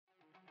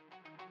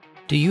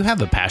Do you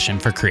have a passion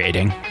for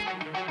creating?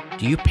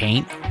 Do you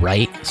paint,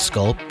 write,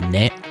 sculpt,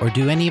 knit, or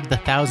do any of the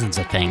thousands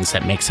of things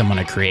that make someone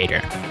a creator?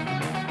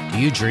 Do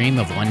you dream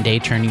of one day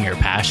turning your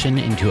passion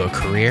into a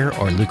career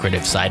or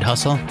lucrative side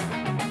hustle?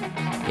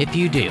 If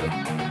you do,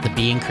 the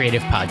Being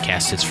Creative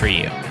podcast is for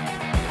you.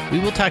 We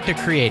will talk to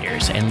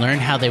creators and learn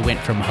how they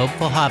went from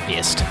hopeful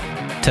hobbyists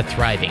to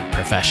thriving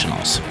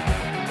professionals.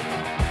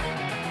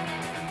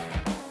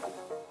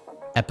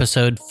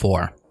 Episode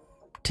 4.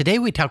 Today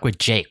we talk with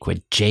Jake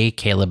with J.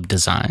 Caleb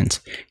Designs.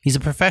 He's a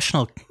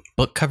professional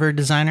book cover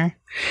designer,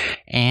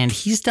 and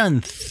he's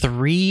done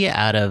 3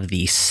 out of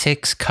the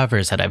 6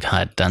 covers that I've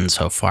had done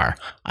so far.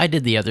 I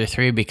did the other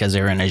 3 because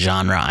they were in a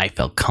genre I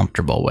felt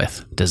comfortable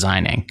with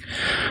designing.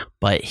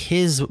 But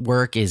his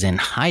work is in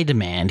high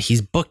demand.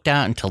 He's booked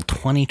out until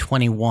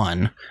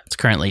 2021. It's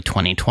currently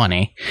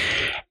 2020.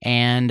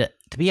 And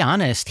to be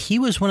honest, he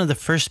was one of the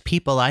first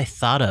people I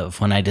thought of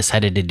when I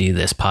decided to do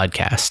this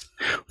podcast.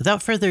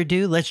 Without further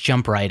ado, let's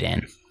jump right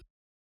in.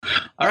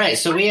 All right,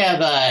 so we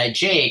have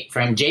Jake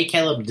from J.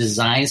 Caleb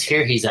Designs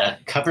here. He's a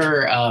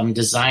cover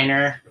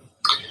designer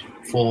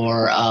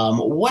for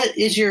what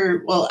is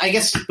your, well, I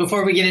guess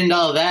before we get into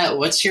all of that,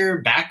 what's your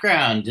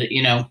background?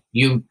 You know,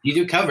 you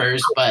do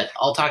covers, but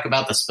I'll talk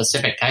about the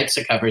specific types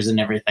of covers and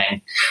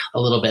everything a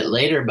little bit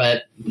later.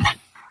 But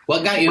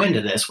what got you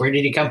into this? Where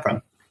did you come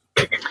from?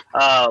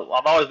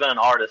 I've always been an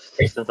artist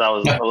since I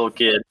was a little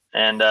kid,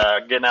 and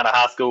getting out of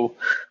high school,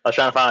 I was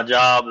trying to find a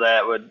job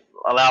that would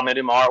allow me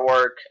to do my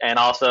artwork and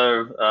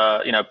also,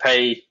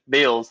 pay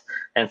bills.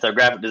 And so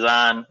graphic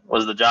design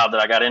was the job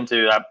that I got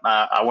into.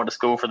 I went to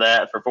school for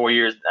that for 4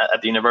 years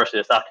at the University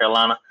of South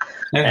Carolina.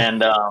 Okay.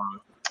 And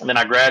then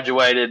I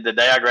graduated. The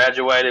day I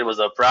graduated was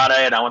a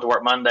Friday, and I went to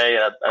work Monday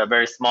at a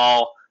very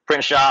small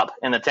print shop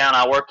in the town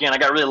I work in. I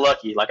got really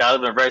lucky. Like, I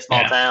live in a very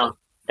small town.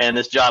 And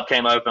this job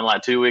came open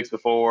like 2 weeks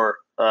before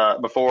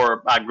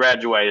I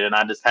graduated, and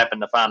I just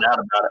happened to find out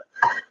about it.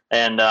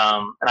 And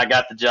I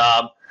got the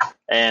job,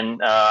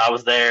 and I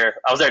was there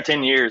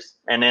 10 years.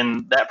 And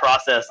in that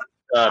process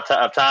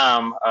of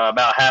time,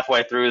 about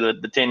halfway through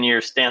the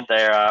 10-year stint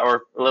there,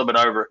 or a little bit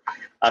over,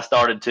 I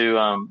started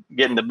to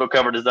get into book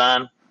cover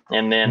design.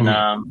 And then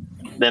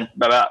then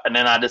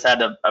I just had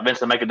to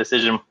eventually make a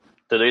decision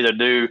to either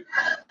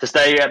to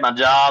stay at my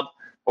job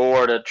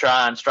or to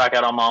try and strike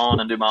out on my own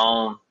and do my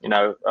own,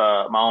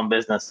 my own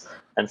business.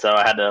 And so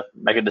I had to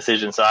make a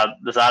decision. So I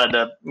decided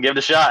to give it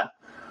a shot.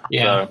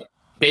 Yeah. So,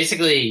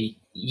 basically,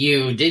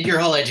 you did your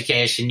whole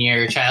education,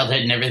 your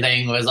childhood and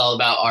everything was all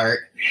about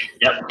art.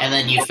 Yep. And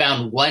then you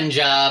found one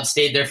job,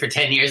 stayed there for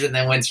 10 years, and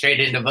then went straight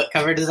into book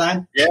cover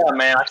design? Yeah,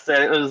 man. Like I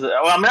said,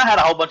 I had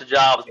a whole bunch of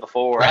jobs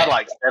before. Right. I had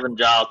like 7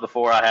 jobs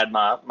before I had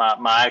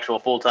my actual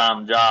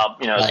full-time job,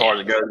 as far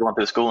as it goes, going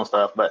through school and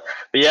stuff. But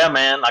yeah,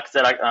 man, like I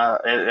said,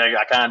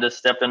 I kind of just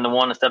stepped into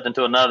one and stepped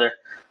into another.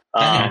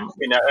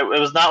 It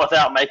was not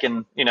without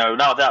making,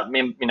 not without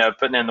me,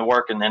 putting in the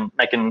work and then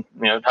making,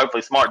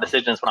 hopefully smart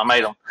decisions when I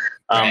made them.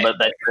 Right. But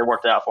they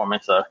worked out for me.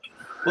 So,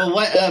 well,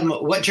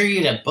 what drew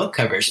you to book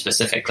covers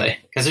specifically?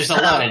 Because there's a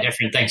lot of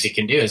different things you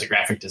can do as a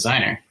graphic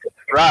designer.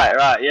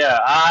 Right. Yeah.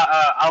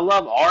 I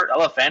love art. I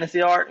love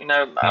fantasy art. When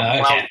I was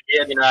a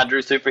kid, I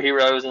drew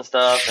superheroes and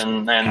stuff,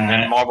 and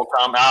Marvel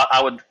comics.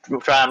 I would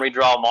try and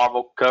redraw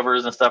Marvel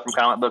covers and stuff from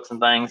comic books and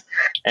things.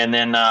 And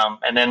then I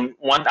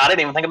didn't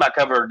even think about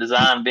cover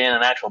design being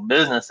an actual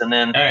business. And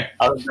then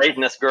I was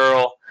dating this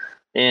girl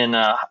in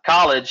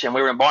college, and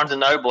we were in Barnes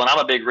and Noble, and I'm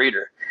a big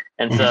reader.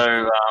 And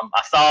so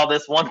I saw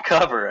this one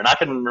cover, and I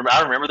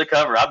remember the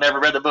cover. I've never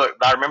read the book,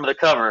 but I remember the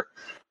cover.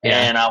 Yeah.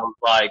 And I was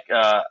like,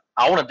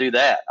 I want to do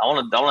that. I want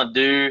to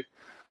do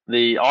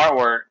the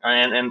artwork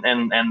and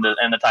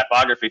the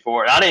typography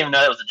for it. I didn't even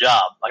know it was a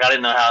job. Like, I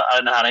didn't know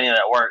how any of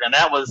that worked. And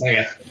that was,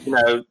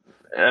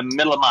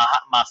 middle of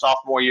my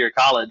sophomore year of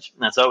college.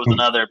 And so it was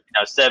another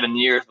 7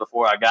 years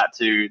before I got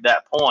to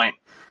that point.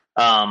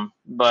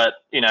 But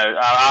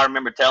I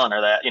remember telling her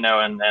that,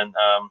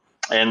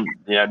 and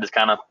just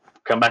kind of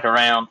come back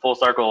around full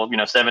circle,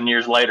 7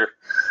 years later.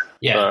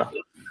 Yeah.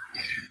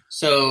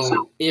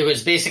 So it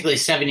was basically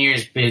 7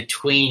 years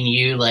between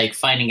you, like,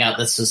 finding out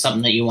this was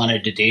something that you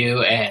wanted to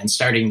do and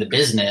starting the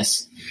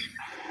business.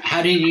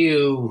 How did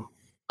you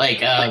make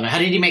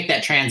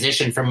that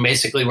transition from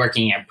basically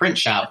working at a print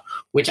shop,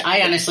 which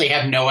I honestly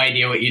have no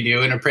idea what you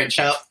do in a print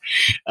shop?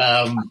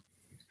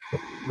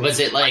 Was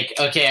it like,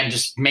 okay, I'm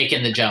just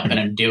making the jump and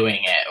I'm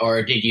doing it?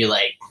 Or did you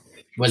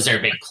was there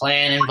a big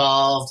plan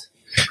involved?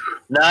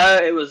 No,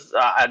 it was.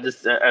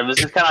 It was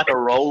just kind of like a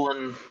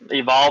rolling,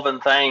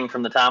 evolving thing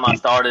from the time I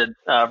started.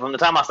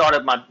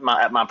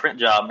 My print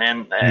job,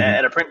 man.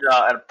 At a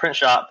print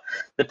shop,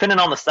 depending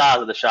on the size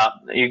of the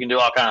shop, you can do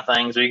all kind of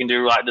things, or you can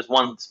do like just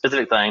one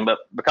specific thing. But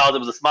because it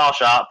was a small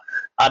shop,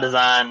 I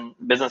designed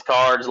business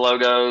cards,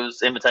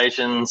 logos,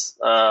 invitations,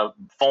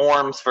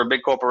 forms for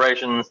big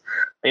corporations.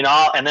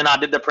 And then I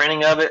did the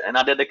printing of it, and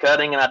I did the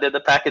cutting, and I did the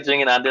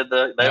packaging, and I did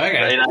from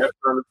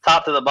the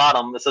top to the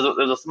bottom. It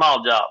was a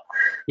small job.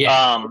 Yeah.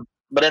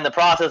 But in the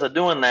process of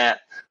doing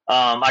that,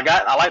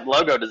 I liked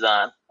logo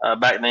design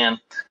back then,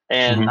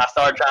 and I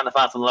started trying to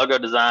find some logo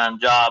design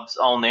jobs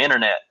on the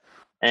internet.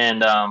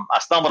 And I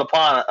stumbled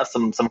upon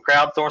some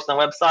crowdsourcing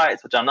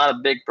websites, which I'm not a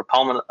big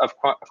proponent of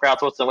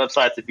crowdsourcing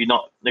websites. If you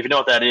know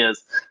what that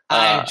is,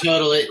 I'm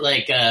totally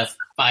like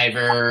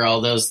Fiverr,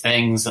 all those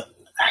things.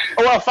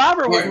 Well,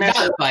 Fiverr was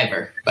not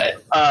Fiverr,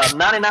 but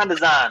 99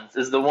 Designs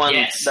is the one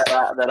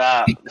that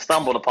I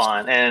stumbled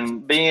upon.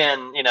 And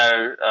being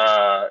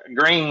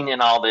green in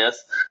all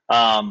this,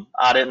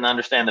 I didn't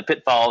understand the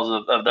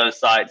pitfalls of those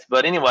sites.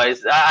 But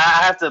anyways, I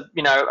have to,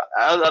 the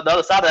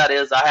other side of that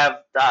is I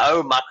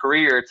owe my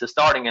career to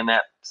starting in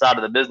that side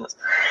of the business,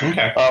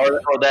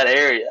 or that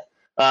area.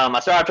 I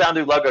started trying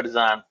to do logo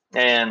design,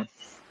 and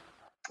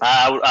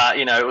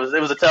it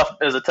was a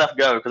tough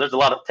go because there's a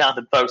lot of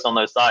talented folks on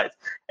those sites.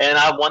 And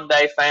I one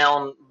day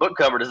found book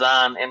cover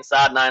design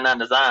inside 99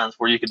 Designs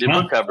where you could do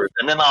book covers.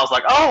 And then I was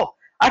like, oh,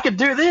 I could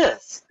do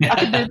this.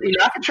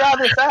 I could try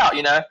this out,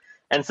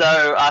 And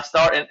so I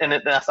started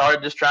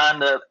just trying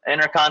to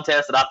enter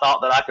contests that I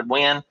thought that I could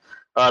win,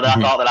 that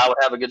I thought that I would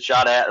have a good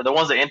shot at. The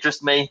ones that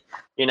interest me,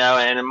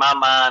 and in my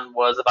mind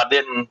was if I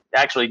didn't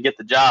actually get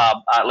the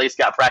job, I at least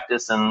got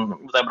practice and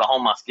was able to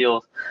hone my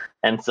skills.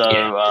 And so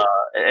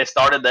it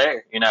started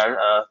there,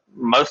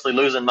 mostly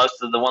losing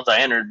most of the ones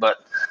I entered, but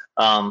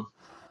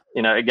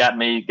it got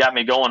me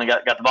going and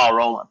got the ball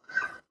rolling.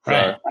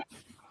 Right.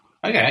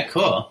 Okay,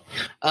 cool.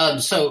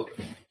 So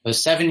it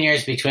was 7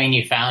 years between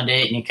you found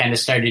it and you kind of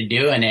started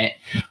doing it.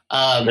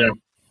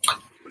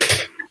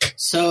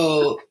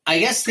 So I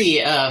guess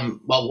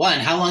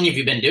how long have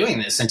you been doing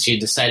this since you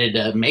decided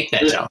to make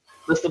that jump?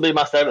 This will be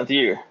my 7th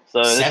year.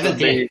 So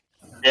seventh year.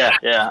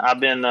 Yeah. I've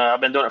been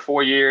doing it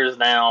 4 years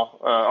now,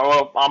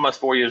 almost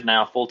 4 years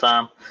now, full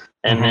time.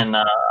 And then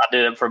I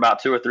did it for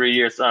about 2 or 3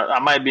 years. I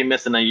might be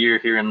missing a year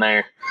here and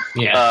there.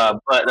 Yeah.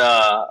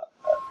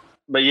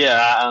 But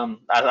yeah,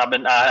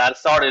 I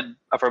started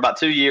for about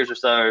 2 years or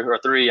so, or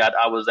 3.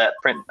 I was at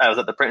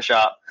the print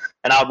shop,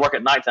 and I would work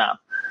at nighttime.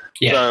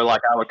 Yeah. So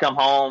like I would come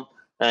home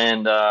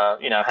and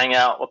hang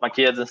out with my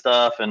kids and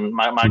stuff. And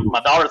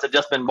my daughters had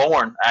just been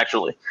born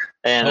actually.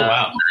 And oh,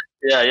 wow.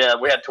 Yeah,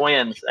 we had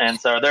twins, and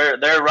so they're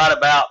going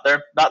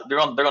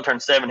to turn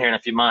 7 here in a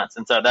few months,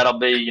 and so that'll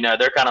be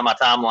they're kind of my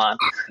timeline.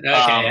 Okay,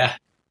 yeah.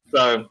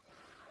 So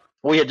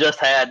we had just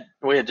had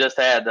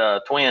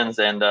twins,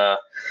 and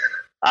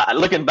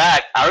looking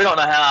back, I really don't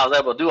know how I was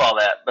able to do all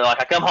that. But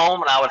like I come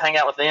home and I would hang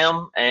out with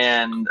them,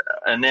 and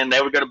then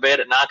they would go to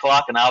bed at 9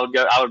 o'clock, and I would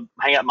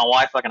hang out with my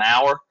wife like an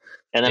hour,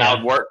 and then I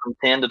would work from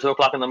 10 to 2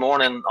 o'clock in the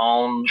morning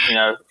on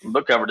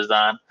book cover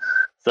design.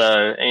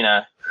 So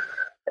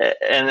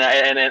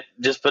and it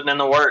just putting in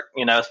the work,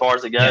 as far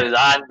as it goes.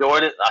 I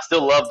enjoyed it. I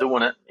still love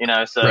doing it,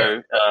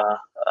 So,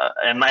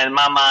 and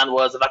my mind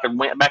was if I could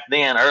win back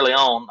then early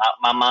on,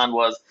 my mind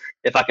was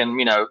if I can,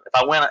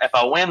 if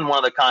I win one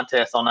of the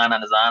contests on 99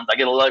 Designs, I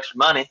get a little extra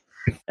money,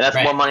 and that's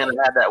more money than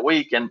I had that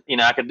week. And,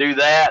 I could do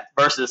that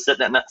versus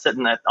sitting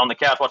on the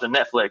couch watching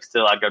Netflix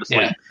till I go to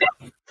sleep.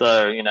 Yeah.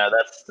 So,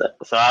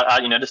 so I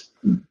just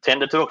 10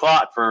 to 2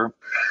 o'clock for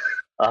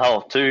a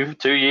whole 2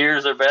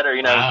 years or better,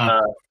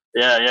 Wow.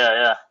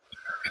 Yeah.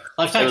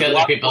 I've talked to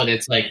other people, and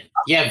it's like,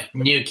 you have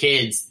new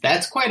kids.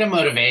 That's quite a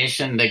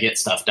motivation to get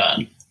stuff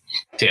done,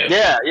 too.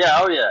 Yeah.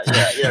 Oh, yeah.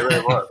 It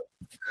really was.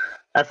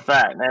 That's a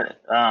fact.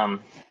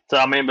 So,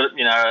 I mean, but,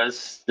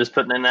 it's just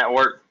putting in that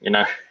work,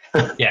 Yeah.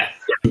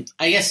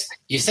 I guess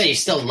you say you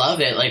still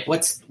love it. Like,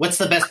 what's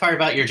the best part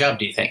about your job,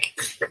 do you think?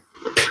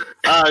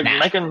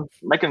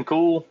 Making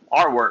cool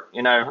artwork.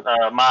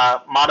 My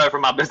motto for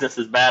my business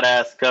is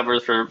badass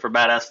covers for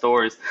badass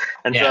stories.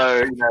 And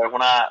so,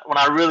 when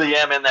I really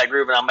am in that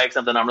groove and I make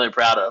something I'm really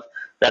proud of,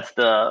 that's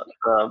the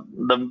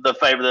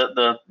favorite,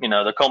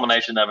 the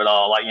culmination of it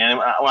all. Like, when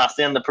I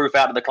send the proof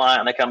out to the client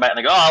and they come back and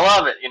they go, oh, I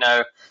love it,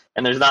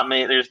 and there's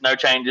no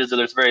changes or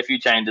there's very few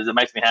changes. It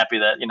makes me happy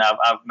that,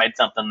 I've made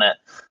something that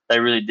they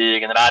really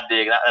dig and that I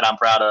dig, that I'm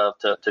proud of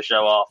to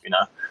show off,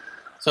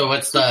 So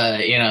what's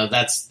the,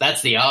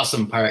 that's the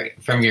awesome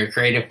part from your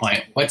creative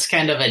point. What's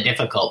kind of a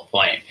difficult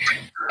point?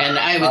 And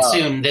I would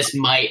assume this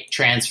might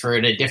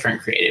transfer to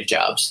different creative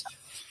jobs.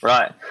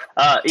 Right.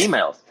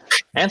 Emails.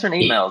 Answering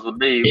emails would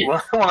be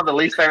one of the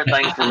least favorite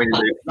things for me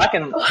to do. I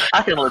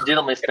can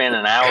legitimately spend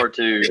an hour or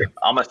two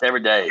almost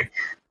every day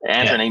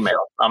answering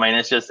emails. I mean,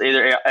 it's just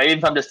even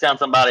if I'm just telling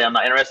somebody I'm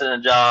not interested in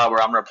a job,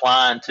 or I'm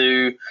replying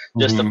to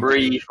just a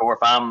brief, or if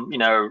I'm,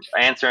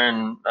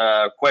 answering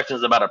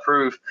questions about a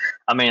proof.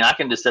 I mean, I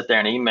can just sit there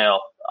and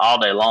email all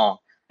day long.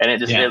 And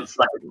it's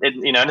like, and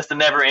it's the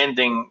never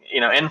ending,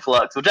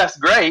 influx, which that's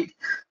great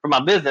for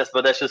my business,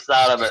 but that's just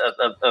side of it,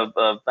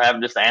 of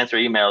having just to answer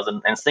emails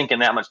and sinking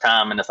that much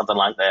time into something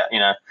like that,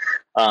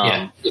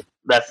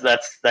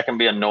 that can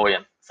be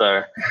annoying.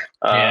 So,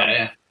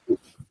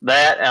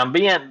 that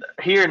being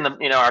here in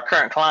the our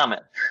current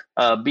climate,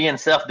 being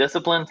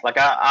self-disciplined, like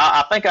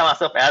I think of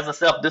myself as a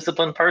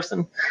self-disciplined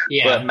person,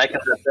 but making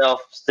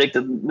myself stick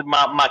to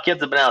my kids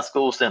have been out of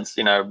school since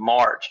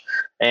March,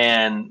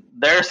 and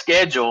their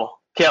schedule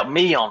kept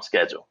me on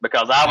schedule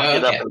because I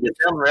would get up and get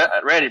them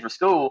ready for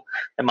school,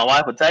 and my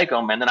wife would take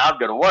them, and then I would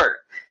go to work.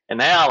 And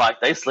now, like,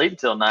 they sleep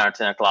till 9 or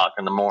 10 o'clock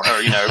in the morning,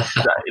 or, you know,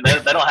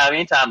 they don't have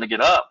any time to get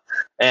up.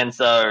 And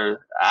so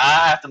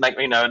I have to make,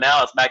 you know,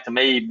 now it's back to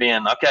me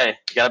being, okay,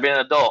 you got to be an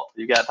adult.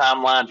 You got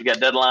timelines, you got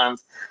deadlines,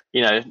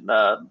 you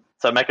know,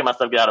 so making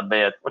myself get out of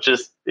bed, which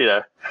is, you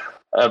know,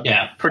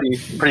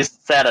 pretty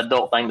sad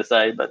adult thing to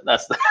say, but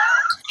that's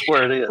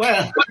where it is.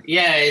 Well,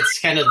 yeah,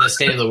 it's kind of the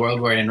state of the world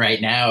we're in right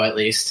now, at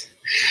least.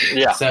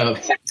 Yeah. So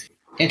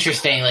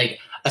interesting, like,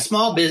 a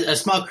small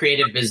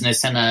creative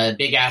business, and a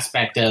big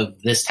aspect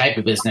of this type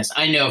of business,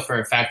 I know for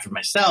a fact for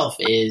myself,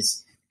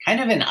 is kind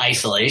of an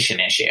isolation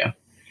issue.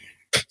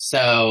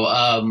 So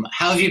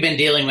how have you been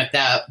dealing with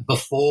that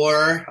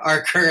before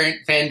our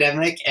current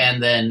pandemic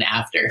and then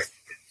after?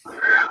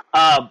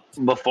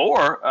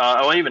 Before,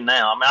 or even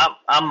now, I mean,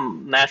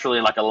 I'm naturally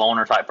like a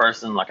loner type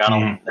person. Like, I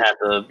don't have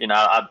to, you know,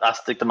 I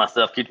stick to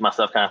myself, keep to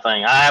myself kind of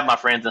thing. I have my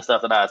friends and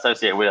stuff that I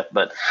associate with,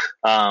 but,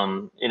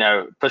 you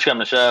know, push come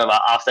to shove,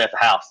 I'll stay at the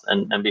house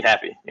and be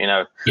happy, you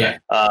know? Yeah.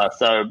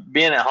 So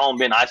being at home,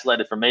 being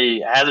isolated for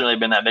me hasn't really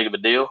been that big of a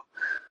deal.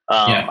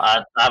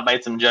 I've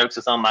made some jokes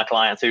with some of my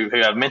clients who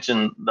have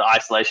mentioned the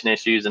isolation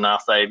issues, and I'll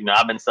say, you know,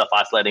 I've been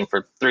self-isolating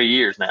for 3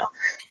 years now.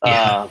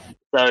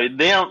 So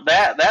then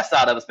that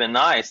side of it's been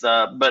nice.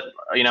 But,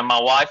 you know, my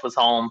wife was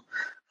home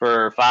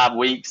for 5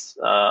 weeks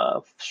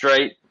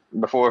straight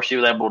before she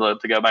was able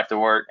to go back to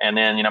work. And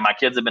then, you know, my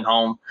kids have been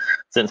home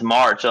since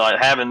March. So,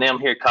 like, having them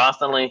here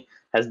constantly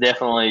has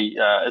definitely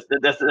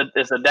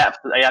it's adapt.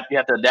 You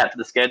have to adapt to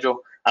the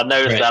schedule. I've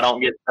noticed I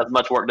don't get as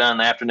much work done in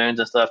the afternoons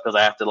and stuff because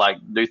I have to, like,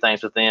 do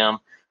things with them.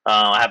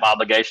 I have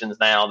obligations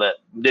now that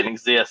didn't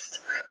exist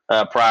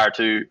prior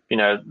to, you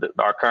know,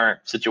 our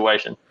current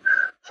situation.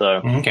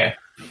 So okay.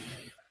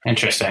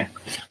 Interesting.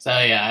 So,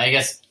 yeah, I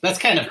guess that's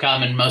kind of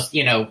common. Most,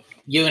 you know,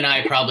 you and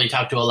I probably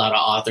talk to a lot of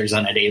authors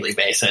on a daily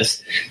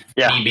basis,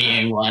 me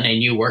being one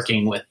and you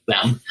working with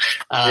them.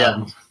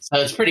 So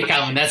it's pretty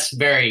common. That's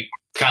very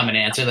common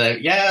answer that,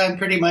 I'm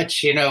pretty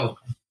much, you know,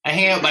 I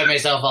hang out by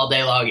myself all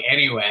day long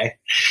anyway.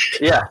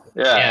 Yeah.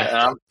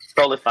 I'm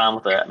totally fine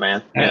with that,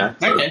 man. Yeah.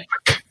 Okay.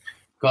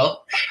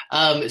 Cool.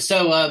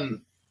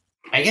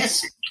 I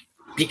guess,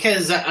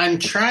 because I'm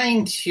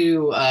trying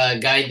to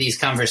guide these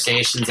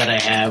conversations that I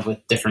have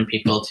with different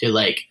people to,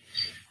 like,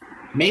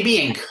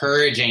 maybe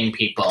encouraging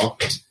people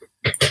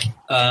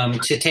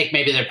to take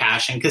maybe their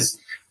passion, because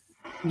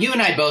you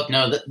and I both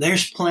know that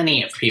there's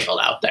plenty of people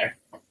out there.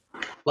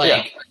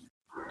 Like,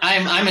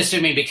 I'm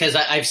assuming, because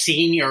I've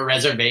seen your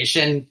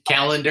reservation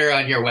calendar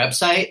on your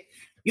website,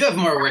 you have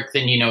more work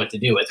than you know what to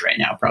do with right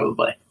now,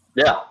 probably.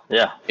 Yeah.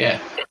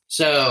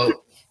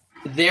 So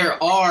there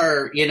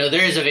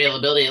is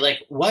availability.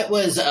 Like, what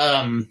was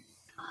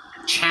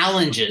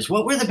challenges?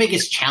 What were the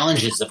biggest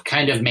challenges of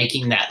kind of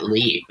making that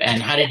leap,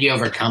 and how did you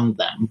overcome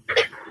them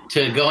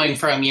to going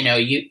from, you know,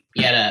 you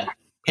had a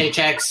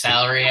paycheck,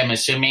 salary, I'm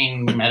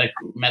assuming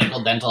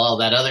medical, dental, all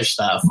that other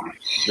stuff.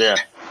 Yeah.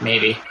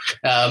 Maybe.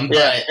 But,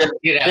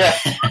 you know.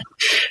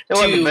 It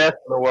wasn't the best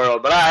in the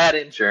world, but I had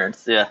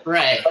insurance. Yeah.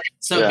 Right.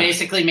 So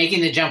basically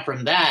making the jump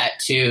from that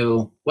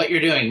to what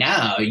you're doing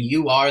now,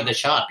 you are the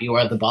shop, you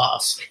are the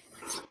boss.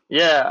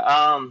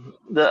 Yeah.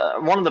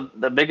 One of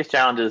the biggest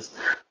challenges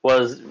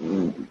was,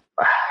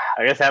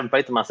 I guess, having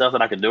faith in myself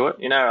that I could do it.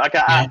 You know, like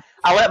I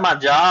let my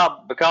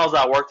job, because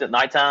I worked at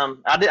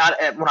nighttime.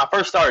 When I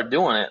first started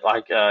doing it,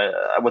 like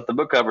with the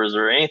book covers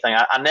or anything,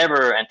 I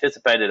never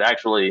anticipated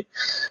actually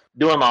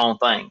doing my own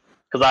thing,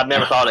 because I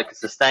never thought it could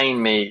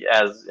sustain me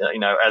as, you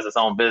know, as its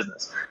own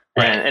business.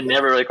 Right. And it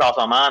never really crossed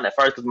my mind at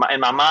first, because in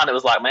my mind it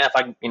was like, man,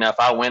 if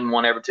I win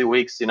one every 2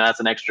 weeks, you know, that's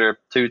an extra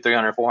 $200,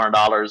 $300,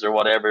 $400 or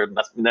whatever.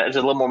 That's just a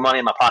little more money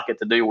in my pocket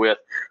to do with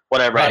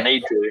whatever I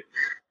need to,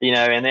 you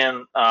know. And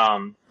then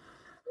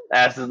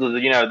as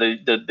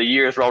the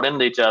years rolled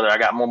into each other, I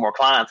got more and more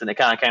clients, and it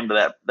kind of came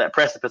to that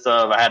precipice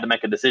of I had to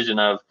make a decision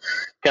of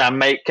can I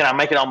make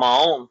it on my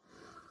own?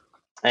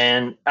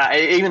 And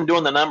even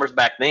doing the numbers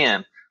back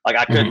then, like,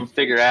 I couldn't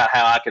figure out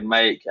how I could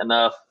make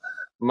enough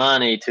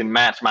money to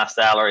match my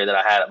salary that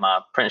I had at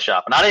my print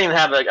shop. And I didn't even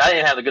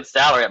have a good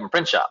salary at my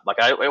print shop. Like,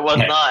 it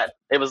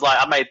was like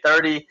I made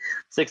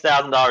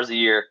 $36,000 a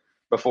year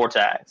before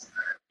tax.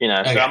 You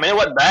know, so I mean, it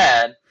wasn't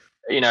bad,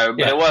 you know,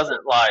 but it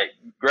wasn't like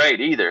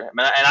great either. I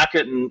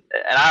mean,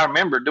 I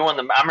remember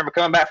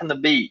coming back from the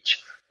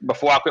beach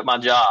before I quit my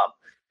job.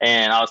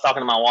 And I was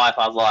talking to my wife.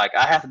 I was like,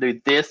 I have to do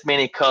this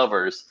many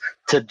covers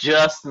to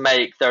just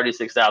make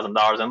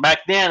 $36,000. And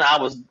back then,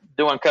 I was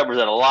doing covers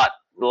at a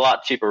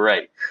lot cheaper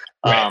rate.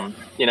 Right.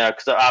 You know,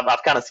 because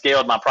I've kind of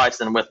scaled my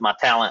pricing with my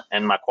talent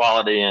and my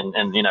quality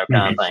and you know,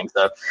 kind of thing.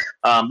 So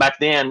back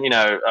then, you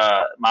know,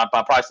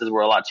 my prices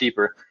were a lot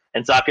cheaper,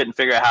 and so I couldn't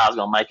figure out how I was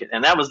going to make it.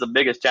 And that was the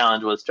biggest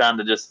challenge, was trying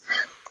to just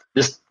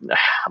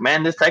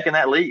taking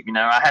that leap. You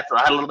know, I had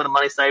a little bit of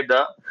money saved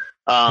up.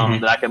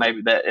 That I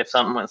could that if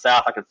something went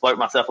south, I could float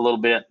myself a little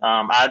bit.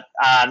 I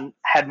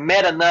had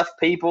met enough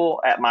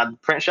people at my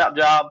print shop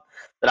job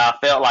that I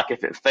felt like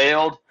if it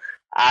failed,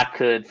 I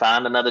could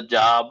find another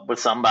job with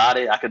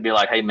somebody. I could be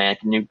like, hey man,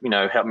 can you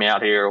help me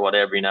out here or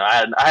whatever.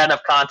 I had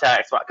enough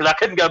contacts because I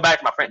couldn't go back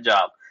to my print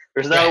job.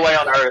 There's no way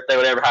on earth they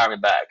would ever hire me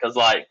back because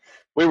like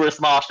we were a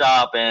small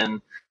shop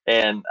and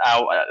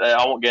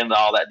I won't get into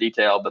all that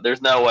detail, but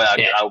there's no way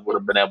I would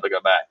have been able to go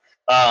back.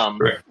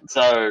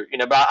 So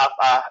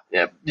but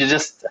you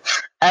just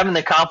having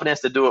the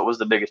confidence to do it was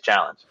the biggest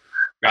challenge.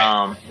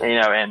 Right.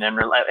 And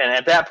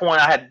at that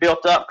point I had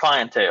built up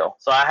clientele,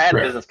 so I had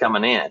business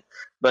coming in,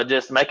 but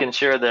just making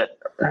sure that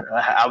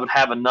I would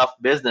have enough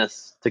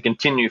business to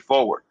continue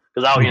forward.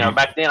 Because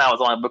back then I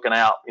was only booking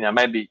out,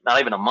 maybe not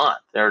even a month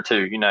or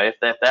two, if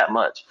that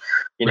much,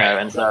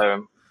 and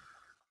so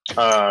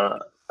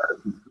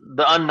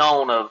the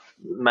unknown of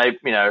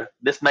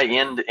this may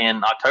end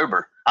in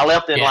October. I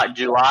left in like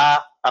July,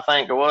 I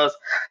think it was,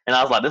 and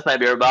I was like, this may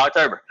be over by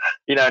October,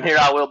 and here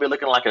I will be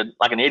looking like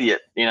an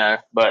idiot,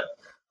 but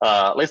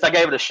at least I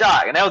gave it a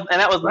shot, and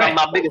that was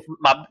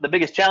the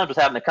biggest challenge was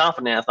having the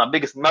confidence. My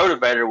biggest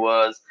motivator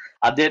was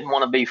I didn't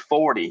want to be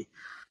 40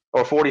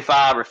 or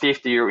 45 or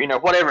 50 or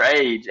whatever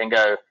age and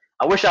go,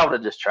 I wish I would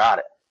have just tried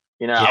it.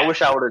 I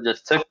wish I would have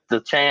just took the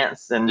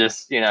chance and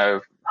just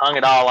hung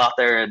it all out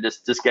there and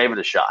just gave it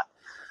a shot.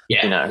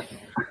 Yeah.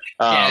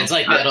 It's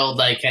like that old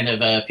kind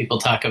of people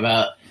talk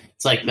about.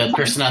 It's like the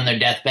person on their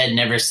deathbed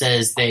never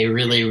says they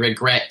really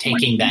regret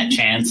taking that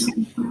chance.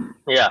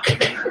 Yeah.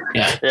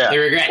 They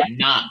regret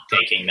not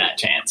taking that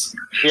chance.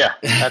 Yeah,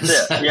 that's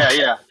it.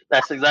 Yeah.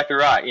 That's exactly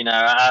right.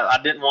 I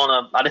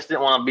just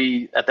didn't want to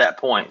be at that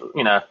point,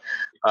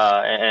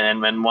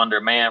 and wonder,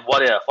 man,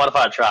 what if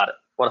I had tried it?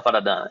 What if I'd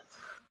have done it?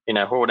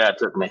 Where would that have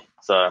took me?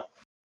 So.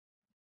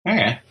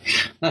 Okay.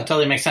 That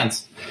totally makes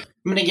sense.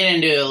 I'm going to get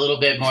into a little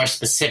bit more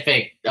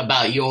specific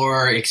about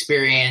your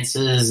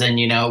experiences. And,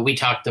 we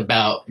talked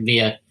about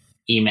via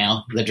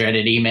email, the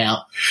dreaded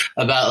email,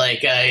 about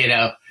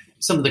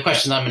some of the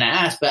questions I'm going to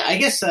ask. But I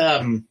guess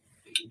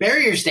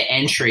barriers to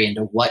entry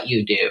into what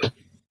you do.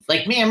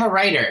 Like me, I'm a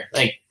writer.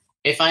 Like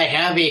if I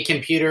have a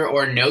computer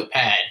or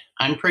notepad,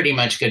 I'm pretty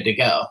much good to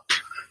go.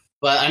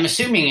 But I'm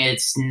assuming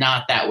it's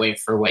not that way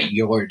for what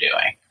you're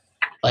doing.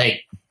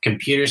 Like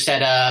computer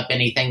setup,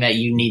 anything that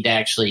you need to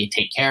actually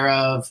take care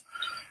of,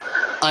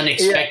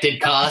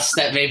 unexpected costs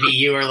that maybe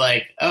you were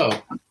like,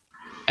 oh,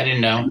 I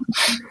didn't know.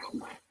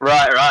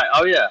 Right.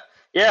 Oh yeah.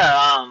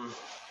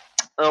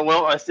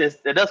 Well,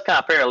 it does kind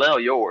of parallel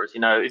yours.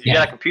 If you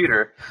got a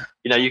computer,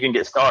 you can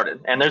get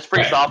started. And there's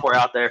free software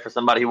out there for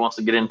somebody who wants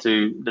to get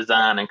into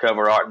design and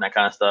cover art and that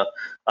kind of stuff.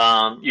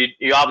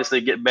 You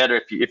obviously get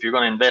better if you're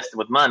going to invest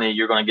with money.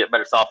 You're going to get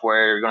better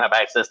software. You're going to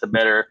have access to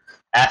better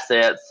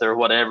assets or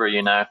whatever.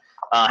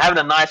 Having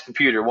a nice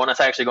computer, one that's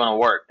actually going to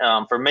work.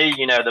 For me,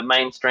 the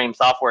mainstream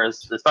software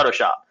is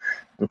Photoshop.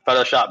 And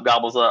Photoshop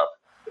gobbles up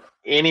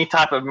any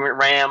type of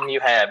RAM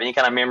you have, any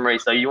kind of memory.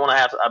 So you want to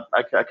have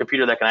a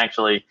computer that can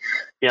actually,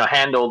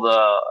 handle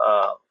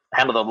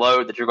the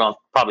load that you're going to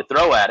probably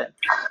throw at it.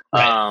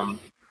 Right.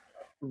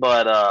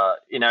 But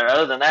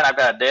other than that, I've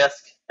got a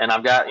desk, and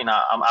I've got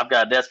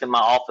a desk in my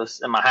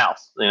office in my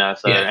house.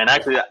 And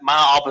actually my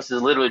office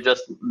is literally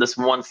just this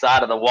one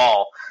side of the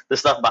wall. This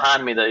stuff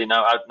behind me that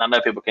I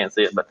know people can't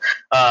see it, but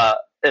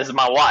is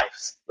my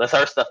wife's. That's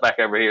her stuff back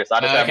over here. So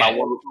I just have my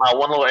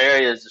one little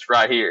area is just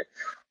right here.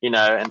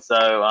 And so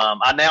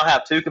I now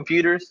have two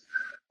computers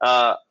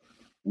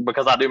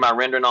because I do my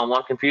rendering on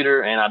one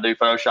computer and I do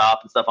Photoshop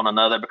and stuff on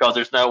another, because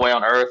there's no way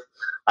on earth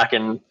I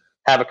can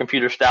have a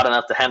computer stout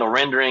enough to handle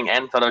rendering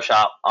and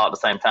Photoshop all at the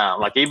same time.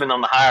 Like even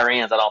on the higher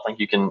ends, I don't think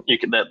you can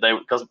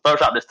because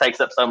Photoshop just takes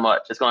up so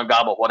much. It's going to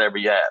gobble whatever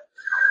you have.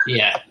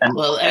 Yeah.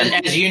 Well,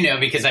 as you know,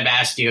 because I've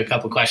asked you a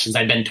couple questions,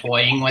 I've been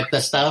toying with the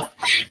stuff.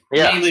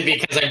 Yeah. Mainly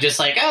because I'm just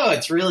like, oh,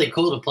 it's really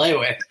cool to play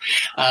with.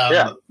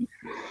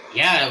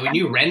 Yeah, when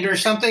you render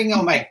something,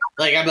 I'm like,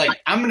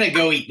 I'm going to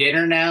go eat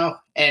dinner now,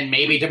 and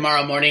maybe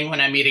tomorrow morning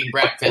when I'm eating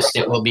breakfast,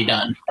 it will be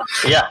done.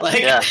 Yeah,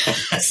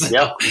 So.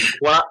 Yep.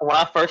 When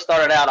I first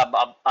started out,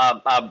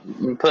 I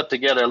put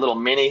together a little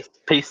mini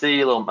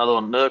PC, a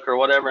little Nook or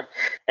whatever,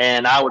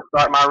 and I would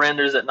start my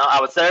renders at night.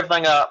 I would set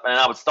everything up, and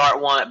I would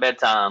start one at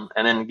bedtime,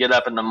 and then get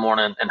up in the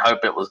morning and hope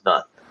it was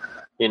done.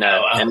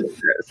 And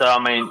so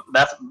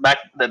that's what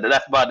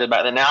I did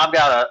back then. Now I've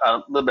got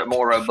a little bit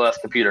more robust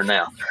computer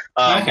now,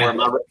 where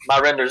my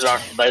renders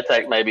they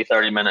take maybe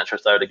 30 minutes or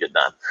so to get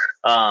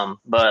done.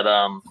 But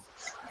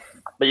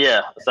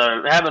yeah,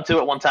 so having two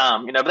at one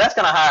time, but that's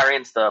kind of higher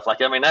end stuff.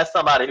 That's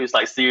somebody who's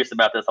serious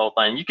about this whole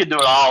thing. You could do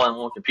it all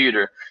in one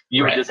computer.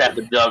 You would just have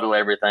to juggle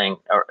everything,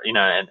 or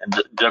and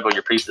just juggle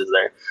your pieces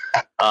there.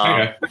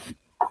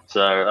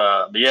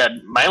 So, but yeah,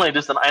 mainly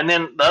just, and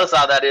then the other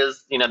side of that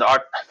is, the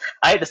art.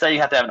 I hate to say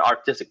you have to have an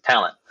artistic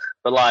talent,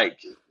 but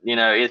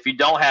if you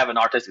don't have an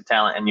artistic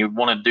talent and you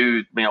want to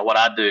do, what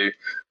I do,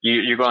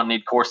 you're going to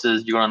need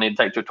courses. You're going to need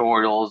to take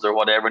tutorials or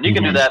whatever, and you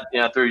can do that,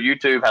 through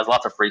YouTube. Has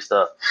lots of free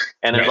stuff,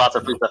 and there's lots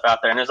of free stuff out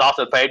there, and there's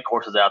also paid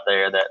courses out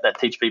there that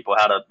teach people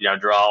how to,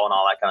 draw and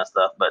all that kind of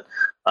stuff. But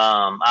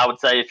I would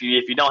say if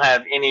you don't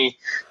have any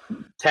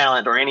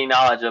talent or any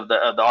knowledge of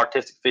the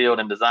artistic field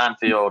and design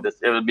field,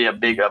 it would be a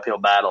big uphill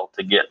battle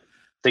to get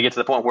to get to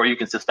the point where you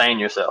can sustain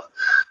yourself,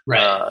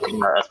 right?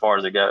 As far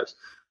as it goes.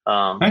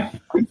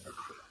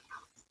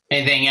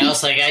 Anything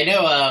else? Like I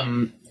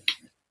know,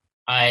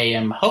 I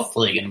am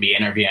hopefully going to be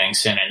interviewing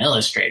soon an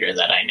illustrator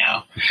that I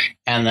know,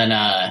 and then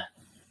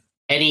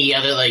any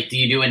other, like, do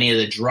you do any of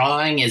the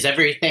drawing? Is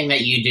everything that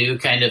you do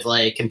kind of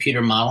like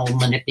computer model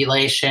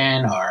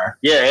manipulation, or?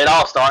 Yeah, it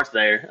all starts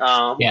there.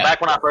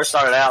 Back when I first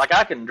started out, like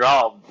I can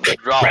draw,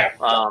 right.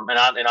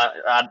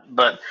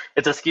 But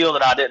it's a skill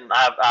that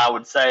I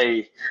would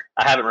say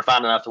I haven't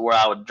refined enough to where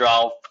I would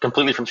draw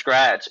completely from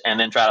scratch and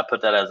then try to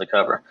put that as a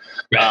cover.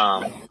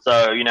 Right.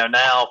 So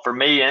now for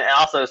me, and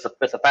also it's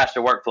a faster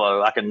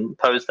workflow. I can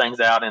pose things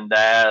out in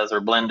Daz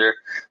or Blender,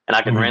 and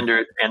I can render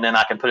it, and then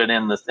I can put it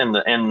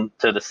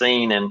into the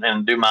scene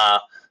and do my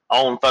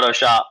own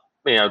Photoshop,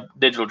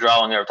 digital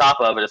drawing over top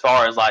of it. As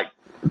far as like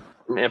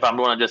if I'm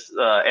going to just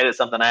edit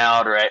something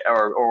out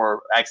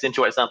or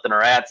accentuate something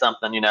or add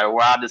something, where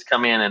I just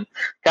come in and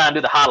kind of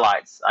do the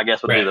highlights, I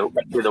guess would be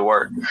the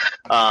word.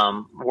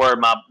 Where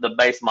the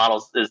base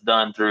models is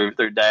done through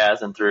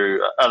Daz and through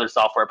other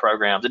software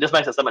programs. It just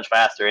makes it so much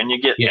faster, and you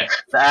get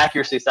the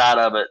accuracy side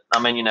of it. I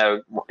mean,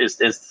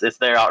 it's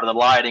there out of the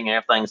lighting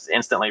and everything's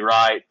instantly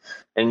right,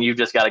 and you've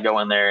just got to go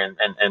in there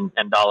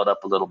and doll it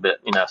up a little bit,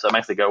 so it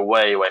makes it go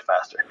way, way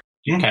faster.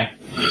 Okay.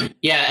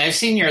 Yeah, I've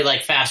seen your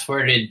like fast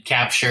forwarded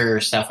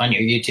capture stuff on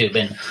your YouTube,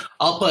 and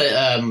I'll put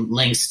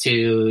links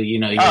to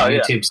your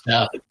YouTube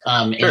stuff in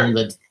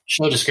the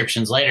show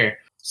descriptions later.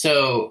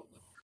 So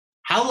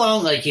how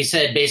long, like you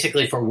said,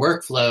 basically for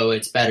workflow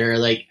it's better,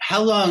 like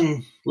how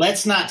long,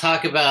 let's not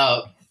talk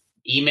about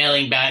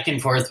emailing back and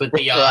forth with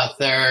the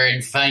author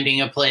and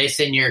finding a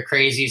place in your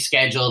crazy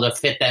schedule to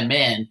fit them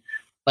in.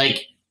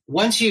 Like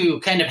once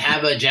you kind of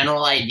have a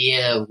general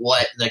idea of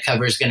what the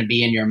cover is going to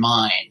be in your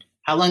mind,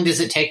 how long does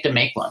it take to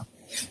make one?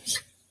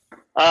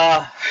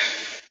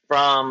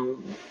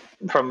 From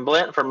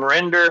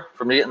render,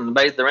 from getting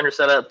the render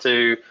set up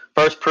to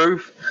first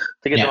proof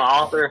to get to my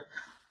author,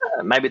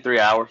 maybe 3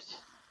 hours.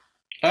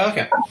 Oh,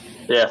 okay.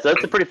 Yeah, so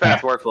it's a pretty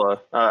fast workflow,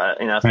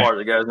 as far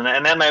as it goes, and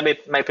that may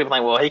make people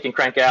think, well, he can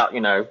crank out,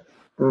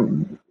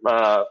 7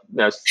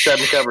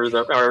 covers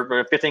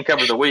or 15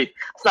 covers a week.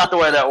 It's not the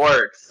way that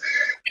works.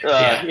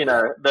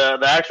 The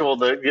actual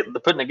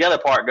the putting together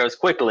part goes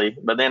quickly,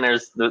 but then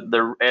there's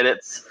the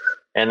edits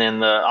and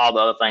then all the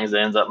other things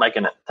that ends up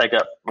making it take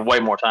up way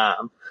more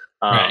time.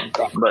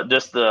 But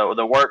just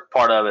the work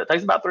part of it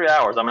takes about 3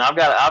 hours. I mean,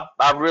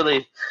 I've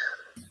really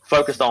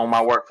focused on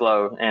my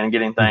workflow and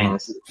getting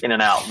things in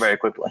and out very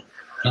quickly.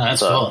 Oh,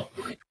 that's cool.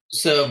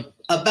 So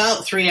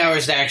about 3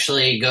 hours to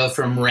actually go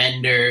from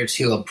render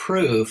to a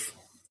proof.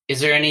 Is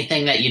there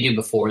anything that you do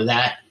before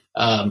that?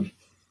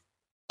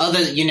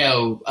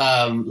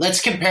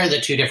 Let's compare the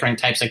two different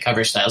types of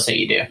cover styles that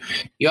you do.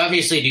 You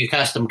obviously do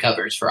custom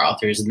covers for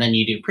authors, and then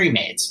you do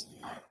pre-mades.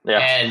 Yeah.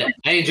 And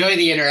I enjoy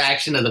the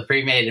interaction of the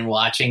pre-made and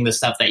watching the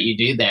stuff that you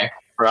do there.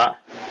 Right.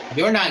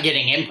 You're not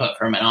getting input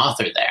from an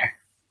author there.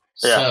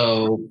 Yeah.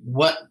 So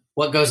what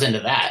goes into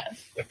that?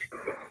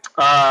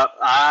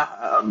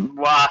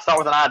 I start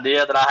with an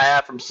idea that I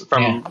have from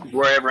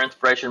wherever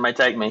inspiration may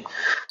take me,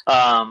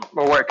 or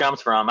where it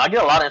comes from. I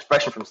get a lot of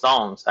inspiration from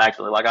songs,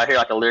 actually. Like I hear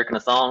like a lyric in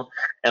a song,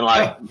 and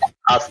like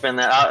I'll spin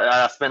that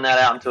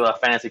out into a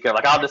fantasy cover.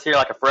 Like I'll just hear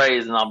like a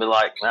phrase, and I'll be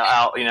like,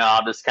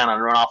 I'll just kind of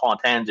run off on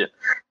a tangent,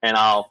 and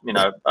I'll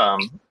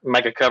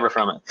make a cover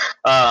from it.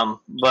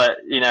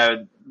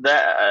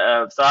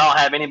 So I don't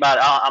have anybody.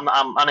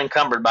 I'm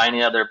unencumbered by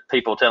any other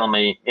people telling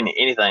me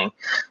anything,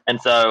 and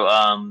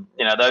so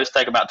those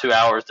take about 2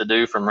 hours to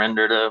do from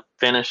render to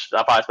finish.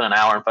 I'll probably spend an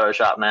hour in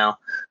Photoshop now,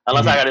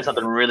 unless I got to do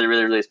something really,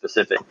 really, really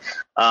specific.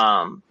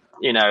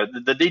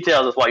 The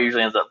details is what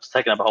usually ends up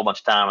taking up a whole bunch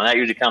of time, and that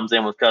usually comes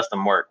in with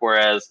custom work.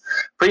 Whereas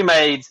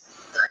pre-mades,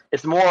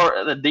 it's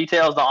more the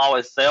details don't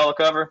always sell a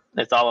cover.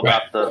 It's all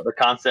about the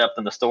concept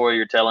and the story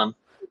you're telling.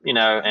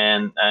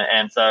 And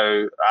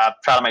so I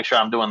try to make sure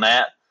I'm doing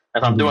that.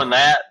 If I'm doing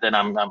that, then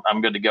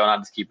I'm good to go, and I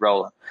just keep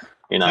rolling.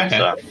 Okay.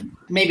 So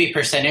maybe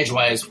percentage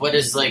wise, what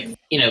is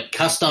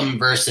custom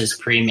versus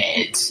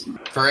pre-mades?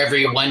 For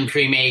every one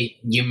pre-made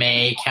you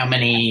make, how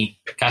many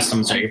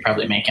customs are you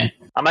probably making?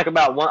 I make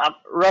about one. I'm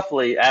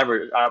roughly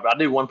average. I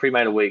do one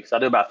pre-made a week, so I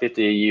do about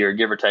 50 a year,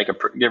 give or take,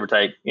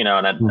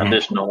 an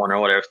additional one or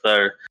whatever.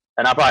 So,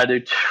 and I probably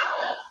do.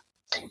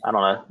 I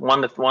don't know,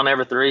 one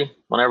every three,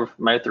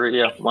 maybe three.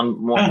 Yeah,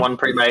 one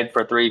pre-made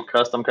for 3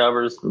 custom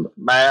covers,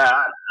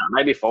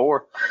 maybe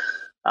 4.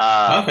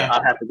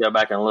 I'd have to go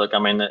back and look. I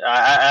mean,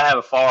 I have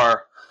a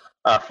far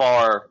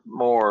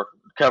more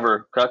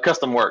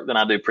custom work than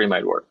I do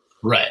pre-made work.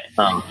 Right.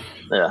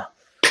 Yeah.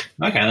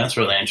 Okay, that's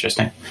really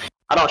interesting.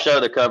 I don't show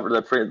the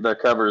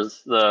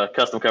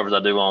custom covers I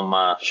do on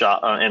my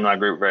shop in my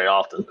group very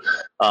often.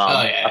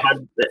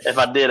 If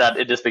I did,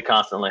 it'd just be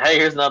constantly, hey,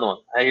 here's another one.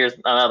 Hey, here's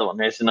another one.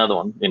 Here's another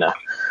one. So.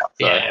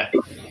 Yeah.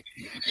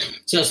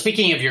 So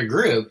speaking of your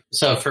group,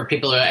 so for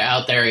people who are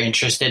out there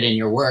interested in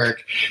your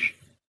work,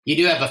 you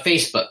do have a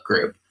Facebook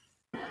group.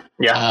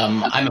 Yeah.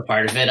 I'm a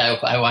part of it.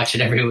 I watch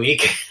it every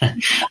week,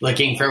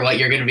 looking for what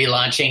you're going to be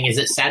launching. Is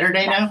it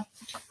Saturday now?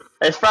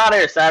 It's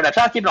Friday or Saturday. I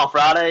try to keep it on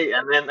Friday,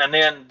 and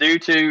then due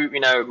to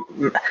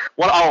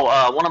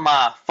one of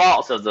my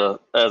faults as a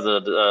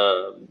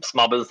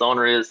small business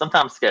owner is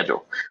sometimes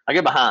schedule. I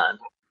get behind,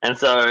 and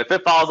so if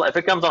it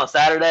comes on a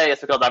Saturday,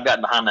 it's because I've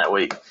gotten behind that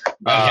week.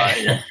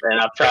 Okay. And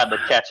I've tried to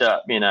catch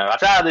up. I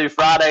try to do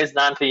Fridays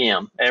 9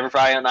 p.m. Every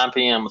Friday at 9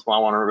 p.m. is when I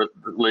want to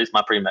release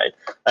my pre-made.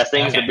 That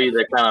seems to be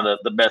the kind of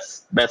the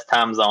best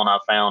time zone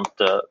I've found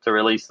to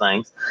release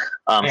things.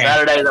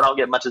 Saturdays I don't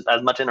get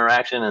as much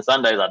interaction, and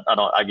Sundays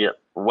I get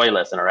way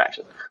less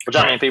interaction. Which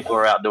I mean, people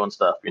are out doing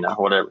stuff,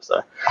 whatever.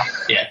 So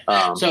yeah.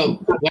 So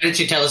why don't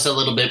you tell us a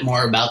little bit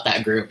more about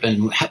that group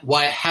and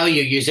how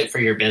you use it for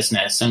your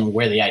business and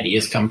where the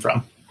ideas come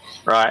from?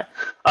 Right.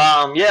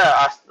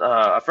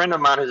 A friend of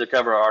mine who's a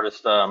cover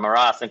artist,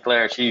 Mariah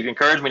Sinclair, she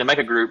encouraged me to make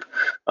a group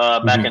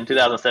back in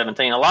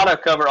 2017. A lot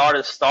of cover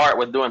artists start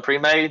with doing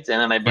pre-mades, and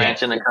then they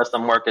branch into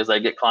custom work as they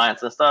get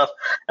clients and stuff.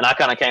 And I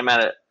kind of came at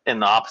it in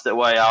the opposite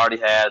way. I already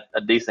had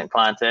a decent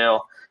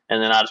clientele,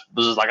 and then I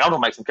was just like, I'm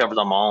going to make some covers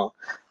on my own.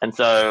 And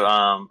so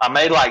I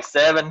made like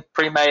 7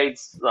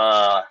 pre-mades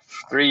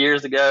 3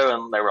 years ago,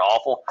 and they were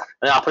awful.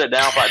 And then I put it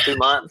down for like 2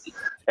 months.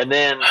 And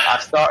then I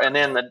started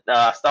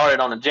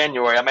on in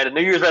January. I made a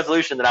New Year's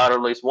resolution that I would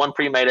release one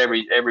pre-made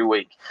every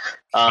week.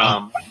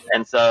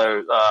 And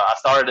so I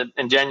started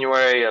in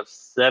January of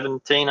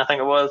 17, I think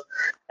it was.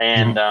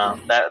 And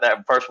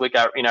that first week,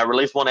 I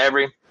released one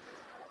every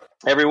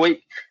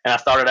week. And I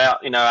started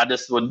out, I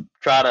just would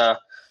try to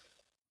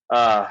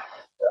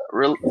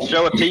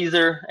show a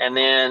teaser, and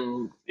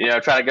then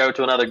try to go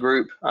to another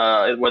group,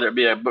 whether it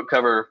be a book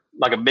cover,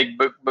 like a big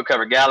book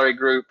cover gallery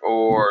group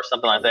or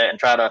something like that, and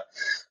try to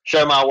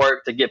show my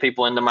work to get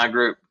people into my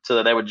group so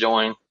that they would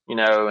join,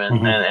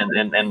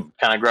 and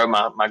kind of grow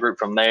my group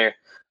from there.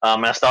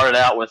 And I started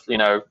out with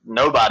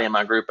nobody in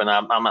my group, and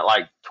I'm at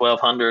like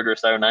 1,200 or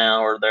so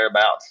now, or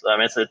thereabouts. I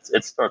mean,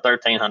 it's or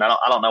 1,300.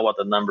 I don't know what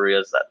the number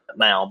is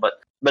now, but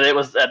it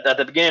was at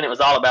the beginning. It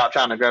was all about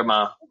trying to grow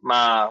my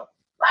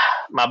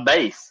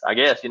base, I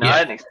guess. I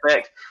didn't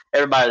expect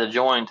everybody to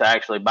join to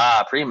actually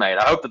buy a pre-made.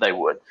 I hope that they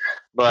would,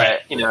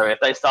 but if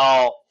they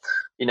saw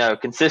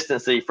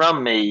consistency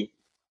from me,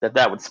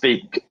 that would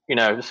speak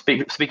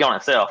on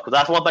itself. Because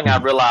that's one thing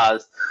I've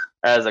realized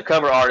as a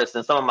cover artist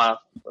and some of my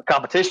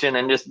competition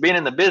and just being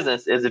in the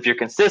business is if you're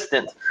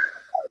consistent,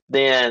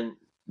 then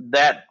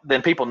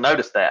people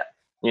notice that.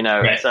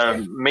 Right. So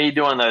me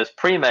doing those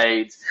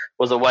pre-mades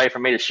was a way for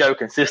me to show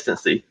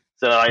consistency.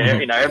 So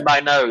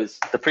everybody knows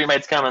the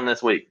pre-made's coming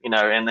this week,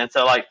 and then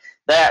so like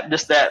that,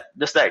 just that,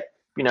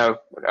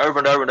 over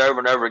and over and over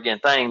and over again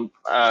thing,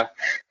 kind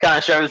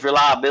of shows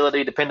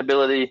reliability,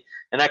 dependability,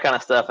 and that kind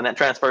of stuff, and that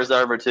transfers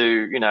over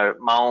to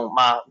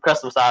my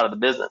custom side of the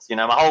business.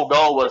 My whole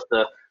goal was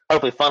to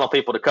hopefully funnel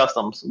people to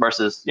customs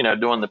versus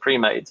doing the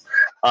pre-mades.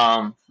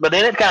 But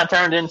then it kind of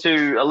turned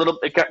into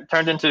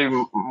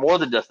more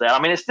than just that. I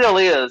mean, it still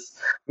is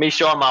me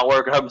showing my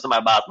work and hoping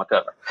somebody buys my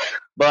cover.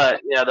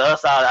 But the other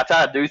side, I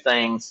try to do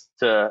things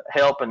to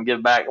help and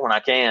give back when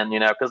I can.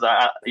 Because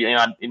I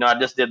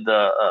just did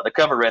the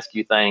cover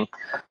rescue thing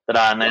that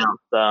I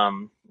announced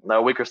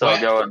a week or so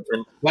ago. And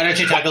why don't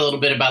you talk a little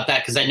bit about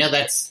that? Because I know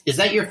is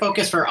that your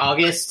focus for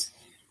August?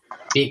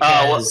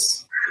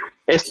 Because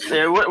it's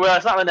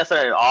not really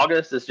necessarily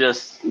August. It's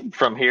just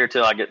from here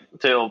till if it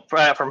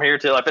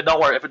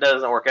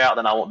doesn't work out,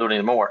 then I won't do it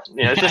anymore.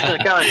 It's just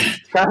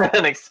kind of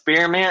an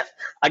experiment,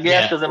 I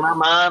guess. Because in my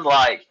mind,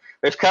 like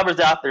there's stories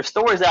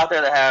out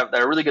there that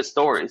are really good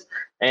stories,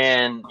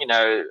 and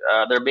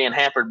they're being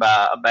hampered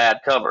by a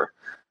bad cover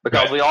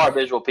because we are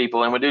visual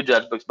people and we do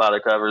judge books by their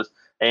covers.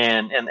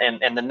 And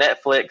the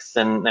Netflix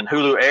and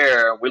Hulu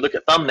era, we look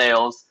at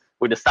thumbnails,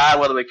 we decide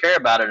whether we care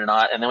about it or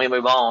not, and then we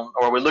move on,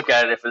 or we look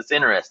at it if it's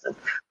interesting.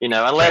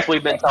 Unless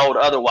we've been told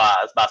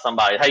otherwise by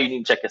somebody, hey, you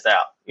need to check this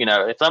out.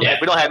 If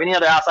we don't have any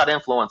other outside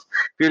influence,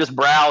 if you're just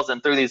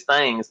browsing through these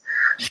things,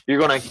 you're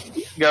going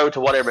to go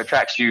to whatever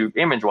attracts you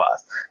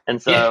image-wise.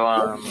 And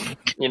so,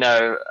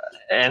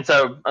 and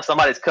so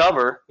somebody's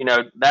cover,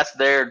 that's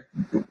their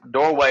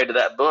doorway to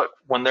that book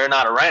when they're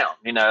not around.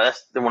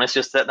 That's when it's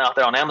just sitting out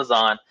there on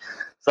Amazon.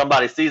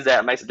 Somebody sees that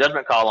and makes a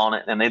judgment call on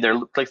it and either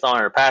clicks on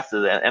it or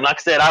passes it. And like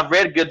I said, I've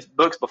read good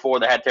books before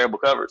that had terrible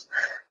covers.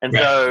 And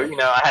so,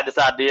 I had this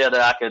idea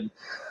that I could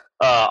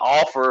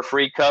offer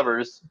free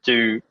covers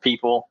to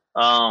people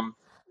and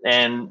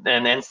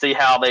see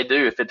how they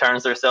do, if it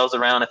turns their sales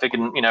around, if it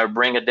can,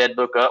 bring a dead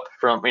book up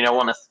from,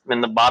 one that's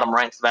in the bottom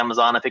ranks of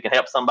Amazon, if it can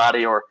help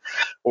somebody or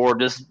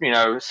just,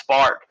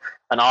 spark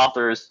an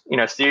author's,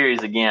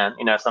 series again,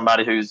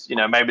 somebody who's,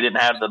 maybe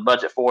didn't have the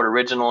budget for it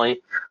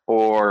originally,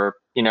 or,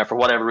 for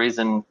whatever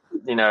reason,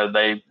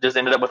 they just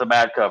ended up with a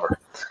bad cover.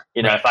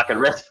 If I could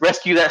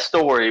rescue that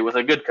story with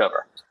a good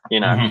cover,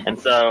 And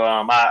so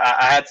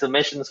I had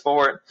submissions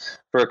for it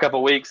for a couple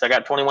of weeks. I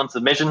got 21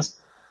 submissions.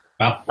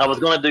 Wow. I was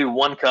going to do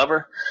one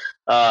cover,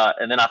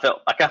 and then I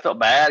felt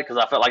bad because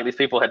I felt like these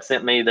people had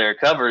sent me their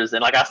covers,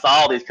 and like I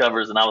saw these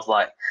covers, and I was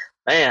like,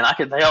 man, I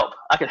could help.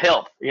 I can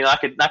help.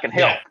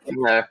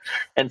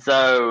 And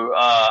so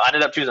I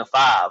ended up choosing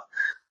 5.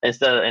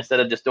 instead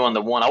of just doing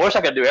the one. I wish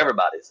I could do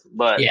everybody's,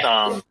 but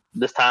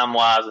this time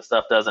wise and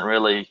stuff doesn't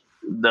really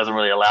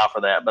allow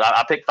for that. But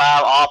I picked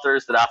 5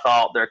 authors that I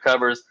thought their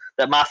covers,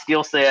 that my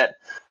skill set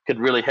could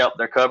really help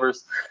their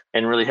covers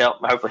and really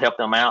hopefully help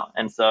them out.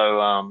 And so,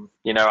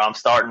 I'm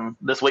starting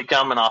this week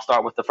coming. I'll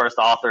start with the first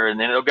author, and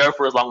then it'll go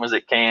for as long as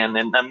it can.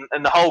 And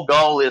the whole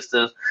goal is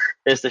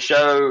to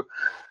show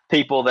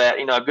people that,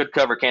 a good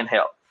cover can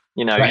help.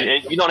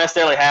 Right. You don't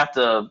necessarily have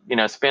to,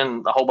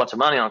 spend a whole bunch of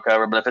money on a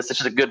cover, but if it's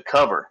just a good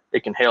cover,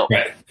 it can help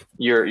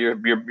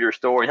your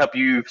story, help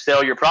you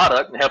sell your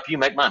product, and help you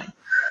make money.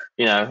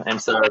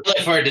 And so I look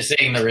forward to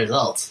seeing the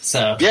results.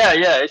 So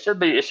yeah, it should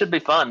be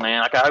fun,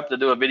 man. Like, I hope to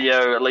do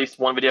at least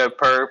one video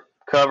per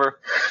cover,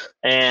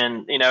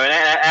 and and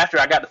after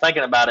I got to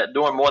thinking about it,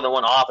 doing more than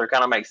one author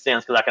kind of makes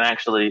sense, because I can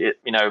actually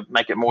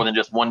make it more than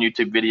just one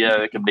YouTube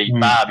video. It could be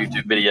 5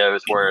 YouTube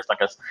videos where it's like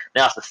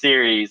now it's a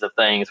series of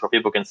things where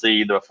people can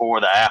see the before,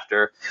 the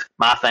after,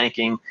 my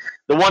thinking.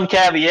 The one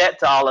caveat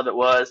to all of it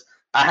was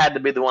I had to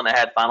be the one that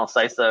had final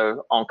say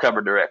so on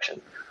cover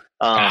direction.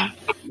 I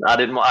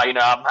didn't.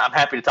 I'm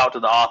happy to talk to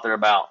the author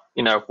about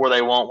where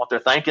they want, what they're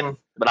thinking,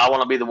 but I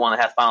want to be the one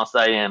that has final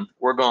say in.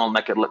 We're going to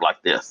make it look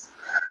like this,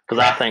 because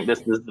I think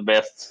this is the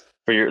best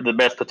the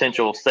best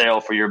potential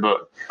sale for your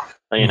book.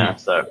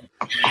 So.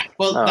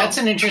 Well, that's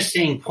an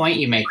interesting point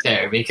you make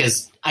there,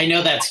 because I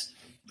know that's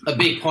a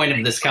big point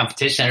of this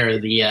competition, or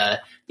the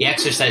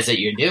exercise that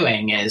you're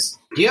doing. Is,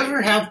 do you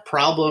ever have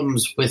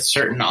problems with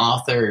certain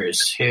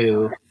authors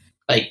who,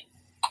 like,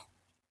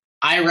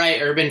 I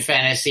write urban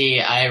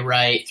fantasy, I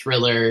write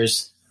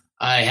thrillers,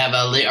 I have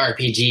a lit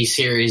RPG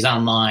series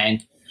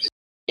online.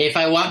 If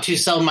I want to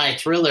sell my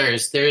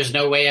thrillers, there's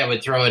no way I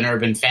would throw an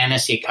urban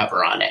fantasy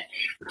cover on it.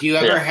 Do you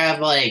ever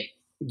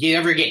do you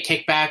ever get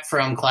kickback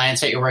from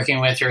clients that you're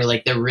working with, or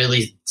like they're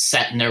really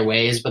set in their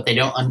ways, but they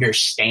don't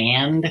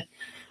understand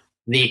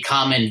the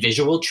common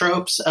visual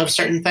tropes of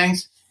certain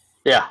things?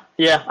 Yeah,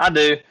 I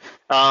do.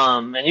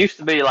 And used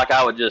to be like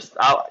I would just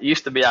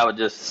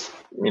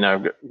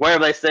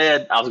whatever they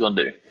said, I was going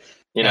to do.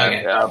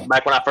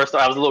 Back when I first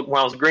started, when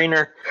I was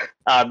greener,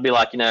 I'd be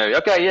like,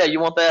 okay, yeah, you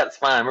want that? It's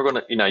fine. We're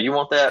going to, you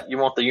want that? You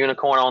want the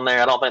unicorn on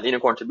there? I don't think the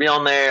unicorn should be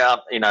on there.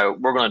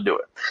 We're going to do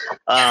it.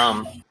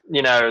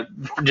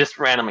 Just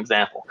random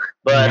example.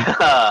 But,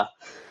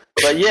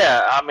 but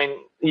yeah, I mean,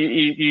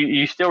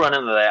 you still run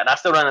into that, and I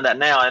still run into that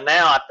now. And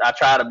now I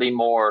try to be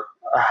more,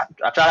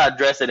 I try to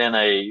address it in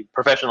a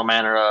professional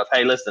manner of,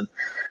 hey, listen,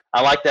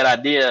 I like that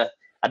idea.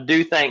 I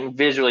do think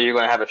visually you're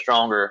going to have a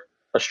stronger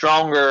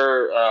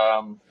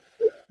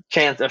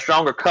chance, a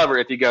stronger cover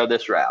if you go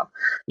this route.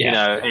 And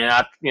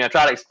I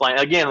try to explain,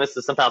 again, this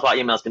is sometimes why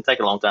emails can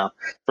take a long time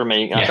for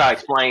me. I try to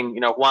explain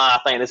why I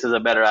think this is a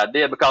better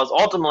idea, because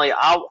ultimately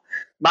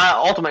my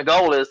ultimate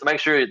goal is to make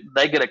sure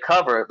they get a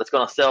cover that's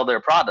going to sell their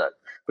product,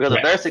 because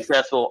if they're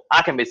successful,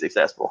 I can be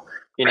successful.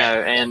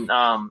 And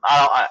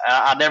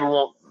I never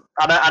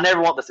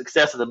want the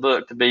success of the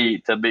book to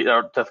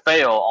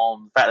fail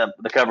on the fact that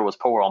the cover was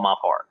poor on my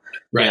part.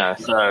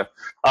 So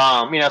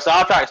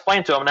I'll try to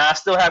explain to them. Now, I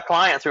still have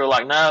clients who are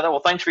like, no, well,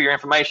 thanks for your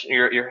information,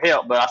 your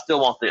help, but I still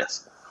want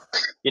this.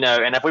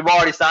 And if we've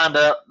already signed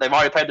up, they've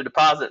already paid the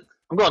deposit,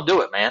 I'm going to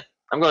do it, man.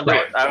 I'm going to do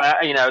it.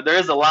 There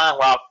is a line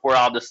where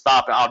I'll just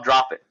stop and I'll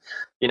drop it.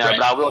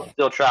 But I will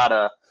still try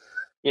to,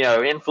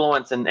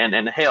 influence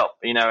and help.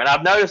 And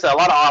I've noticed that a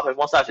lot of authors,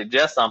 once I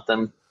suggest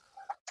something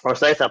or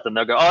say something,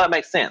 they'll go, oh, that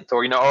makes sense,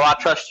 or I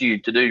trust you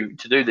to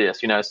do this.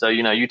 So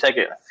you take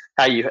it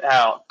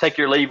take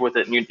your leave with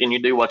it, and you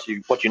do what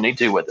you need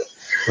to with it.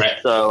 Right.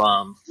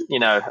 So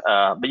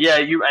but yeah,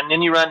 and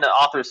then you run into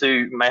authors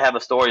who may have a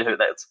story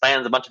that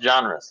spans a bunch of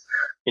genres.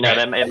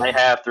 It may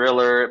have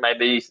thriller, it may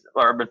be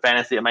urban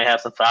fantasy, it may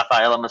have some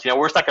sci-fi elements.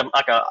 We're like a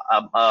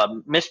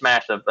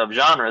mishmash of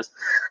genres,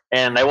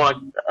 and they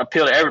want to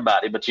appeal to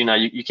everybody. But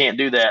you can't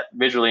do that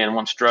visually in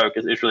one stroke.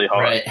 It's really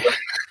hard. Right.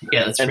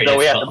 Yeah, that's and so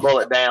we have to boil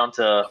it down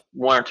to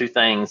one or two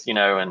things,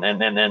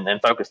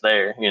 and focus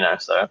there.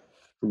 So.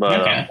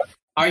 But, okay.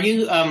 Are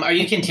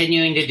you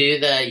continuing to do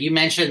you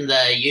mentioned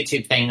the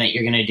YouTube thing that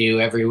you're going to do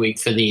every week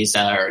for these,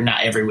 or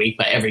not every week,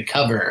 but every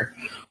cover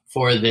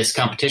for this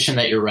competition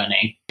that you're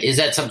running? Is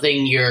that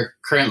something you're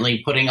currently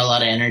putting a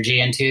lot of energy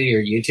into,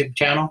 your YouTube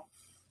channel?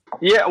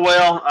 Yeah,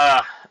 well,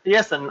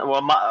 yes, and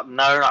well, no,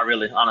 not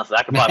really. Honestly,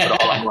 I could probably put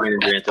a whole lot more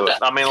energy into it.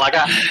 I mean, like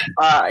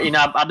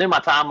I do my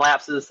time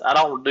lapses. I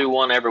don't do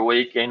one every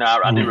week.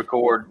 I do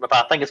record. If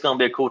I think it's going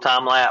to be a cool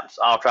time lapse,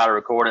 I'll try to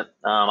record it.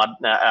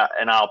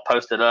 And I'll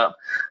post it up.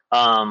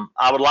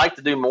 I would like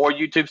to do more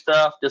YouTube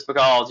stuff, just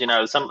because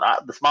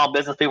the small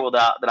business people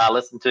that I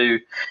listen to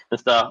and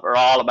stuff are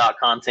all about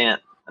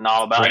content. And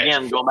all about,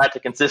 again, going back to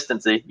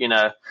consistency,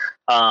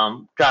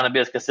 trying to be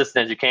as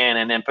consistent as you can,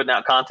 and then putting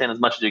out content as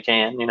much as you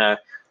can,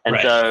 And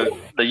so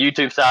the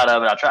YouTube side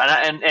of it, I try,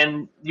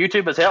 and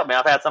YouTube has helped me.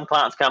 I've had some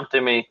clients come to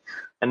me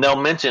and they'll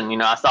mention,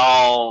 I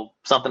saw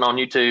something on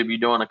YouTube, you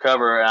doing a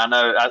cover, and I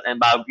know, and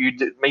by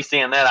me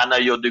seeing that, I know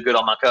you'll do good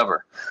on my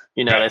cover.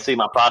 They see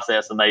my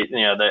process, and they,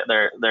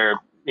 they're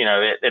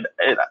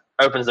it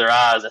opens their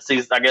eyes and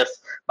sees, I guess,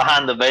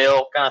 behind the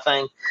veil kind of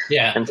thing.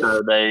 Yeah. And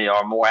so they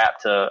are more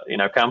apt to,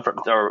 come from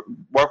or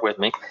work with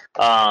me.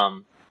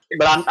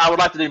 But I would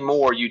like to do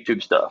more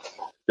YouTube stuff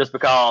just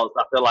because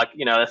I feel like,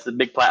 it's a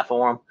big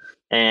platform.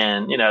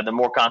 And, the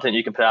more content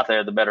you can put out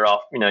there, the better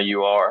off,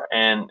 you are.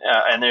 And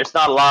there's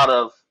not a lot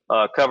of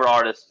cover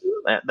artists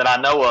that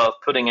I know of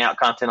putting out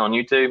content on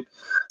YouTube.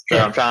 So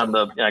I'm trying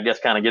to, I guess,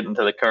 kind of get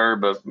into the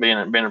curb of being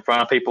in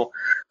front of people.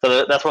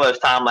 So that's where those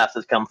time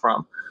lapses come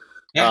from.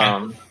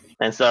 Okay.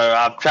 And so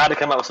I've tried to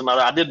come up with some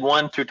other. I did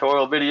one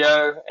tutorial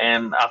video,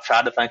 and I've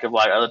tried to think of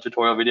like other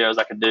tutorial videos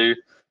I could do,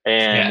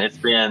 and it's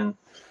been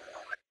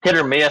hit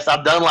or miss.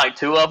 I've done like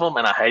 2 of them,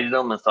 and I hated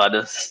them, and so I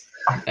just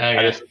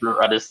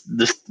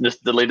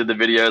deleted the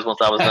videos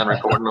once I was done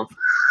recording them.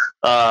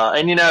 So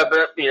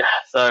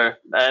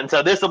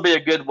this will be a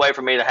good way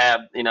for me to have,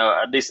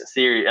 a decent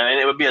series. I mean,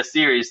 it would be a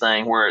series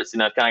thing where it's,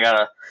 kind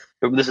of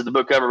this is the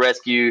book cover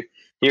rescue.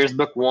 Here's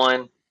book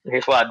 1.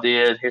 Here's what I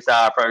did. Here's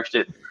how I approached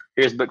it.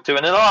 Here's book 2.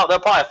 And then they'll all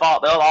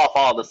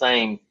follow the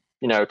same,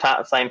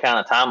 same kind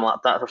of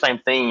timeline, or same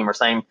theme or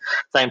same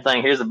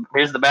thing. Here's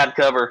the bad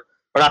cover,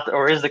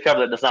 or here's the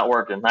cover that that's not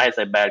working. I hate to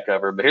say bad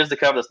cover, but here's the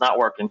cover that's not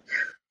working.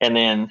 And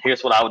then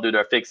here's what I would do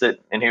to fix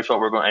it, and here's what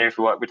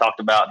we talked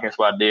about, and here's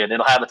what I did.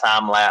 It'll have a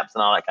time lapse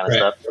and all that kind of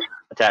stuff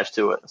attached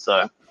to it.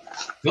 So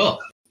cool.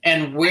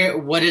 And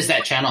what is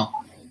that channel?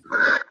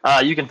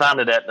 You can find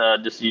it at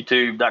just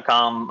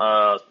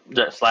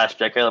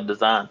youtube.com/JCaleb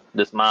Design.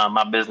 Just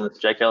my business,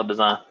 JCaleb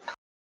Design.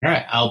 All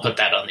right, I'll put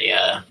that on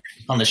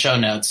the show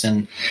notes.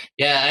 And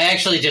yeah, I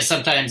actually just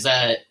sometimes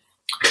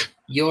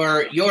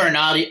you're an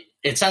audio.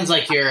 It sounds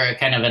like you're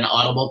kind of an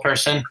audible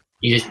person.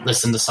 You just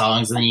listen to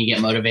songs and then you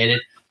get motivated.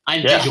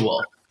 I'm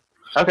visual.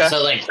 Okay.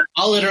 So like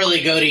I'll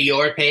literally go to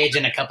your page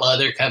and a couple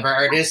other cover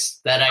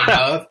artists that I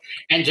know of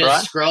and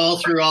just scroll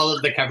through all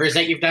of the covers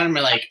that you've done and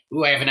be like,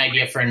 ooh, I have an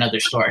idea for another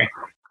story.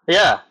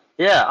 Yeah.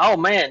 Yeah. Oh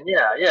man.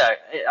 Yeah. Yeah.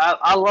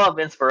 I love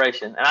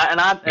inspiration.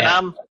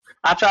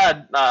 I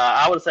tried,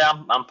 I would say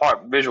I'm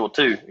part visual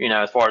too,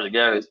 as far as it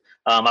goes.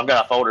 I've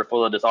got a folder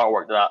full of this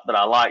artwork that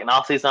I like, and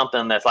I'll see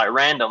something that's like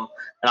random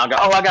and I'll go,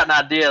 oh, I got an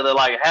idea that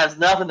like has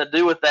nothing to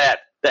do with that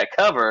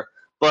cover,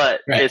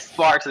 but it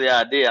sparks the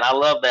idea. And I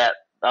love that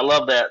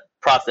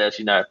process,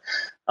 as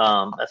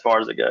far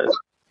as it goes.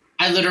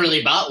 I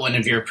literally bought one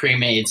of your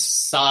pre-mades,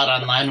 saw it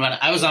online when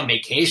I was on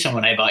vacation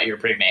when I bought your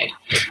pre-made.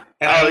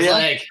 And I was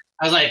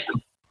like,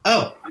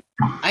 oh,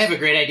 I have a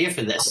great idea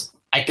for this.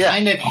 I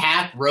kind of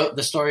half wrote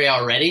the story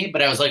already,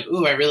 but I was like,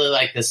 ooh, I really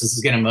like this. This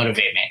is going to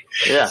motivate me.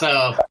 Yeah.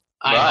 So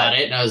I bought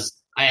it, and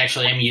I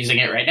actually am using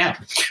it right now.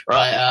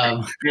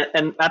 Right.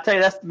 And I tell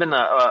you, that's been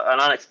an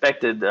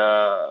unexpected,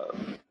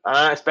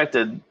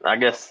 I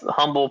guess,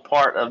 humble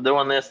part of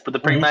doing this for the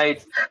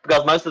pre-mades,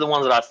 because most of the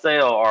ones that I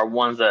sell are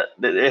ones that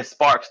it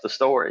sparks the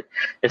story.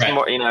 It's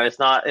more, it's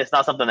not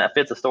something that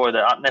fits a story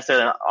that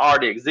necessarily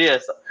already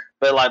exists,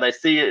 but like they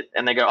see it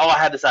and they go, oh, I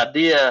had this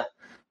idea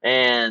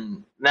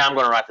and now I'm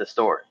going to write this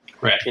story.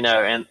 Right.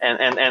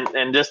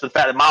 And just the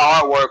fact that my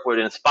artwork would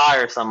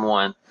inspire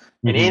someone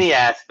in any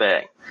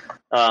aspect,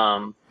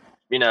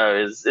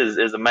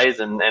 is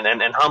amazing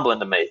and humbling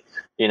to me,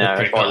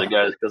 as far as it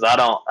goes, because I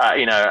don't,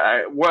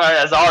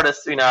 as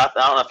artists, I don't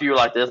know if you were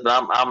like this,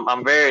 but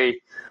I'm very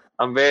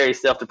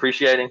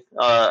self-depreciating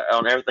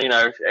on everything.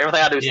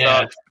 Everything I do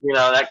sucks.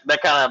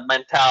 That kind of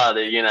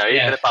mentality.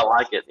 Even if I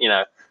like it,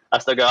 I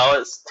still go, oh,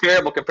 it's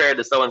terrible compared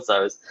to so and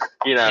so's.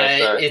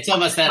 It's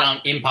almost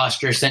that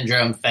imposter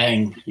syndrome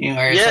thing.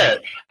 Where it's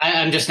like,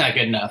 I'm just not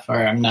good enough, or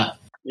I'm not.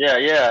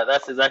 Yeah,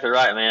 that's exactly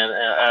right, man.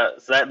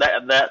 So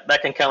that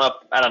can come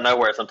up out of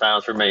nowhere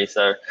sometimes for me.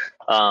 So,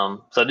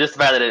 so just the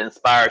fact that it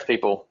inspires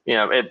people,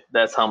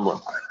 that's humbling.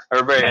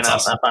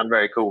 Awesome. I find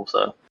very cool.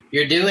 So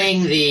you're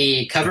doing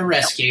the cover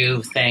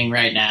rescue thing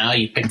right now.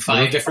 You picked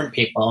 5 different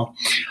people.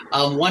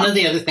 One of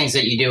the other things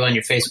that you do on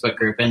your Facebook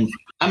group, and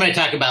I'm going to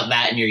talk about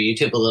that in your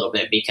YouTube a little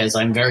bit because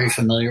I'm very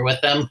familiar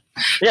with them.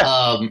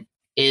 Yeah.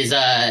 Is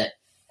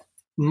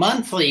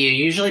monthly, you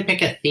usually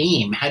pick a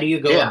theme. How do you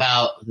go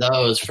about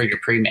those for your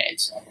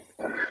pre-mades?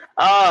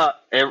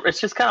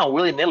 It's just kind of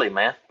willy-nilly,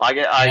 man. I've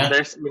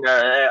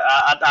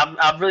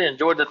really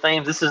enjoyed the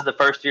themes. This is the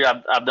first year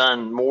I've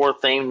done more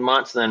themed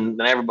months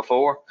than ever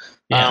before.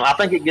 Yeah. I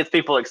think it gets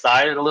people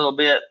excited a little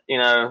bit, when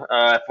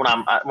I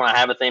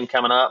have a theme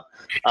coming up.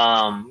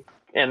 And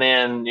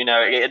then,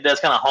 it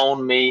does kind of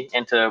hone me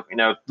into,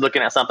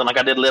 looking at something like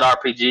I did Lit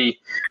RPG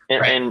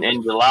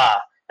in July.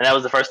 And that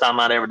was the first time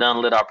I'd ever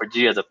done Lit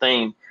RPG as a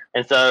theme.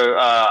 And so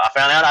I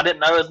found out I didn't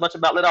know as much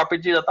about Lit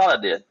RPG as I thought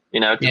I did. So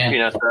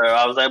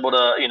I was able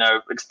to,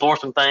 explore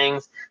some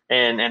things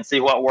and see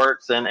what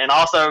works. And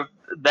also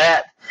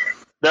that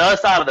the other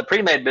side of the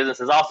pre-made business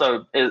is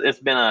also, it's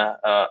been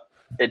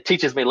it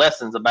teaches me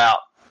lessons about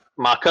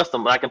my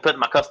custom, I can put in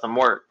my custom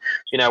work,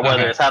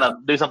 whether it's how to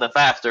do something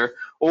faster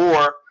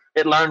or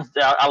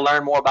I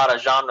learned more about a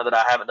genre that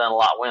I haven't done a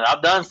lot with.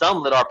 I've done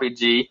some Lit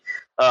RPG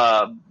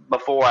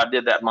before I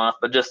did that month,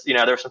 but just,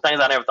 there were some things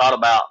I never thought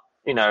about,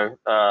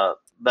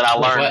 that I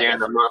Like learned what? during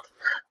the month.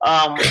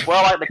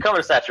 Well, like the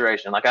color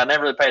saturation. Like I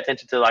never really pay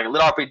attention to like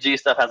Lit RPG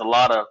stuff has a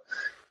lot of.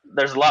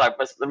 There's a lot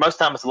of most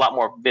time it's a lot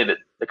more vivid.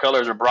 The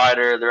colors are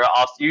brighter. They're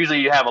also, usually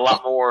you have a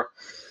lot more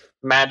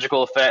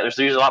magical effect. There's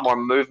usually a lot more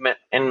movement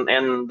in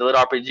the Lit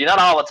RPG. Not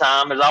all the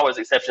time. There's always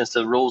exceptions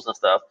to rules and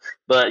stuff.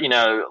 But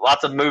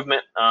lots of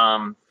movement.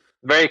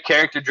 Very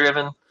character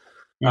driven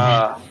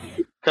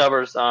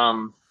covers.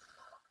 I'm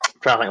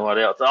trying to think what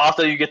else.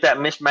 Also, you get that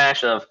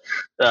mishmash of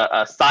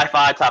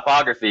sci-fi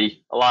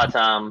typography a lot of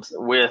times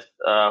with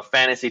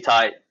fantasy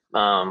type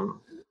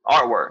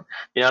artwork.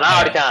 And I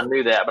already kind of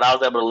knew that, but I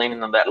was able to lean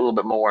into that a little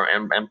bit more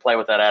and play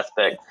with that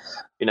aspect,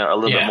 a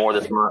little bit more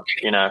this month.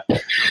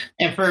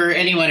 And for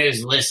anyone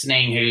who's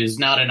listening, who's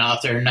not an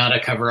author, not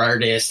a cover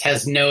artist,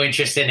 has no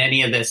interest in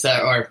any of this,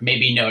 or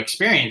maybe no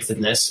experience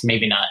in this,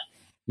 maybe not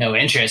no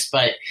interest,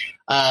 but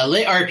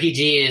Lit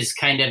RPG is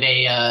kind of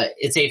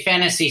it's a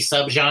fantasy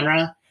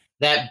subgenre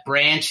that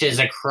branches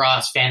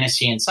across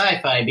fantasy and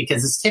sci-fi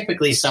because it's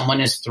typically someone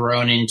is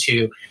thrown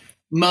into,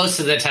 most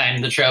of the time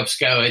the tropes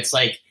go, it's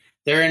like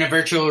they're in a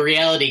virtual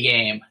reality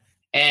game,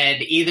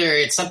 and either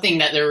it's something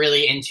that they're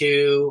really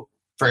into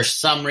for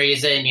some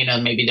reason,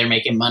 maybe they're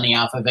making money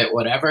off of it,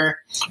 whatever,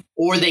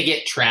 or they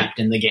get trapped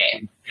in the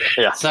game.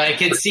 Yeah. So I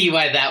could see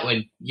why that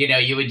would,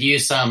 you would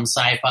use some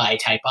sci-fi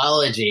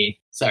typography,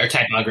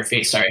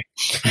 sorry.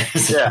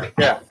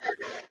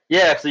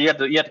 Yeah, so you have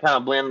to kind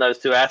of blend those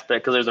two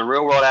aspects because there's a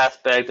real world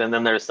aspect and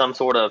then there's some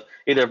sort of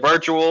either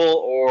virtual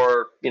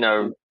or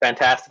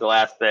fantastical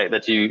aspect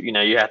that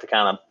you have to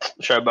kind of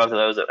show both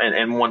of those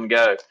in one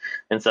go.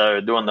 And so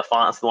doing the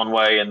fonts one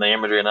way and the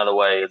imagery another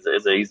way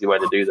is an easy way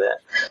to do that.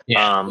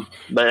 Yeah.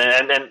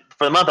 But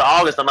for the month of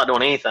August, I'm not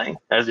doing anything.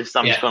 I'm just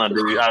going to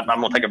do. I'm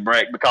going to take a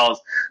break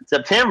because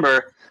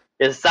September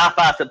is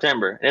Sci-Fi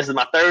September. This is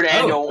my third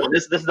annual one.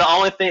 This is the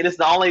only thing. This is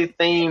the only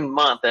theme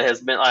month that has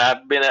been.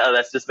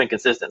 That's just been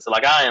consistent. So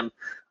like I'm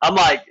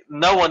like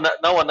no one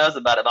knows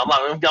about it.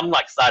 I'm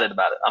like excited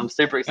about it. I'm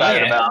super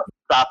excited about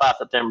Sci-Fi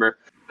September.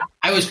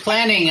 I was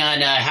planning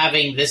on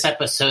having this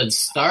episode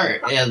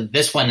start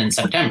this one in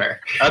September.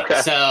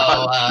 Okay. So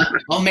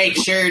I'll make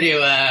sure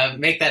to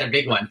make that a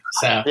big one.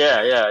 So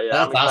yeah.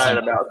 I'm excited awesome.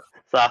 about it.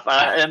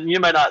 And you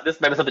may not. This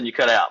may be something you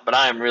cut out, but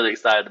I am really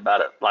excited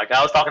about it. Like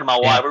I was talking to my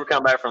wife, we were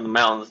coming back from the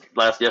mountains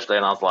yesterday,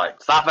 and I was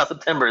like, "Sci-Fi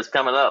September is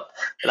coming up,"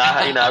 and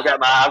I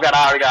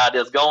already got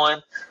ideas going,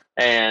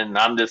 and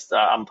I'm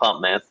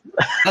pumped, man.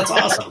 That's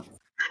awesome.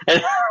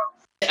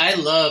 I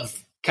love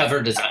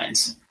cover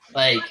designs.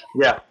 Like,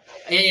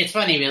 it's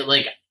funny.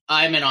 Like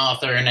I'm an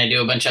author and I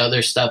do a bunch of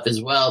other stuff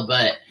as well,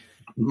 but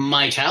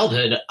my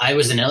childhood,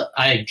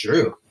 I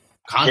drew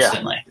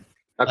constantly. Yeah.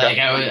 Okay. Like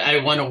I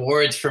won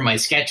awards for my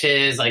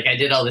sketches. Like I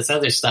did all this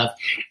other stuff,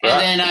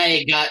 and then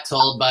I got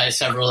told by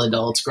several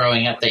adults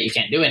growing up that you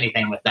can't do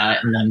anything with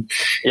that. And then,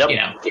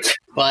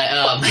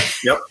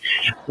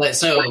 but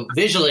so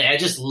visually, I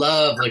just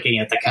love looking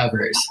at the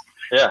covers.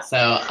 Yeah. So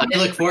I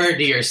look forward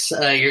to your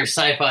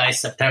sci-fi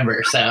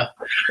September. So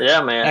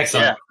yeah, man.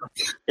 Excellent.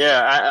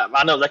 Yeah.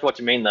 I know exactly what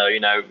you mean, though.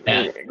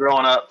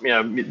 Growing up,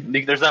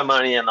 there's no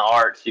money in the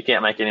arts. You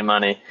can't make any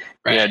money.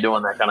 Right.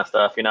 Doing that kind of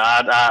stuff.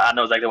 I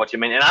know exactly what you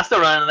mean, and I still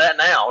run into that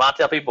now. When I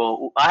tell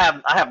people, I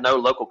have no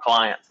local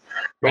clients,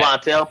 but when I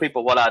tell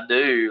people what I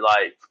do,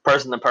 like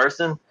person to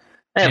person,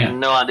 they have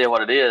no idea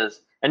what it is,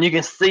 and you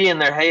can see in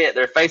their head,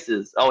 their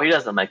faces. Oh, he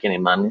doesn't make any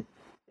money.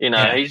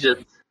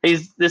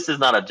 This is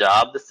not a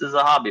job. This is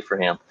a hobby for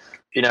him,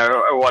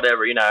 or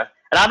whatever. And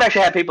I've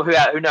actually had people who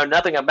know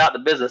nothing about the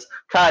business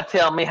try to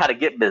tell me how to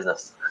get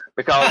business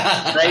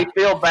because they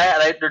feel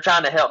bad. They're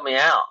trying to help me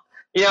out.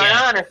 And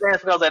I understand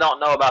it's because they don't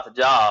know about the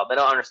job. They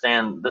don't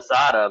understand the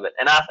side of it.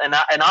 And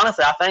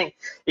honestly, I think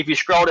if you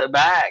scrolled it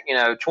back,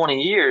 20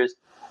 years,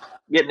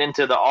 getting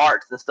into the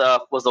arts and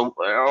stuff was or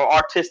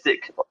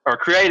artistic or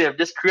creative,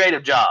 just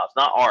creative jobs,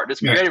 not art,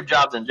 just creative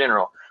jobs in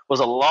general was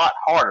a lot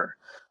harder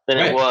than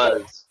it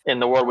was in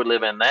the world we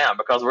live in now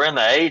because we're in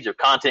the age of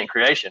content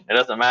creation. It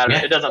doesn't matter.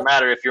 It doesn't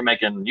matter if you're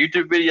making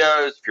YouTube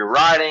videos, if you're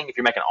writing, if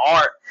you're making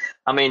art.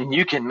 I mean,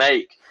 you can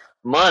make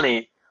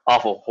money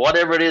off of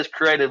whatever it is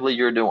creatively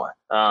you're doing,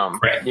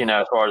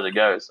 as far as it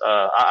goes.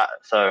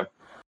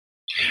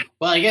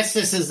 Well, I guess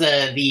this is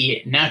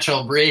the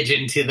natural bridge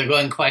into the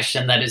one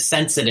question that is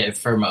sensitive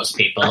for most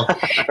people.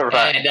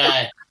 Right. And,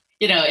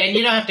 and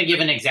you don't have to give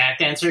an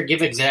exact answer.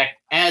 Give an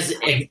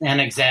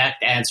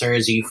exact answer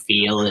as you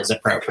feel is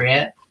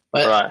appropriate.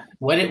 But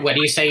what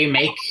do you say you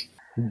make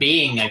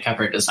being a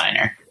cover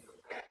designer?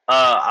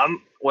 I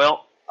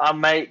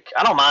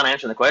don't mind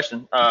answering the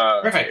question.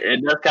 Perfect.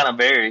 It does kind of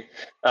vary.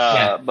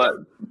 But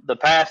the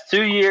past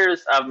 2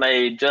 years, I've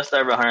made just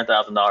over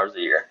 $100,000 a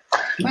year.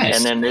 Nice.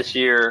 And then this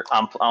year,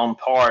 I'm on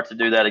par to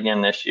do that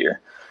again this year.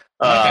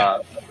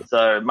 Okay.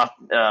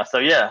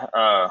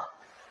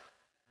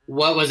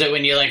 What was it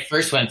when you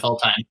first went full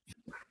time?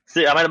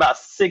 See, I made about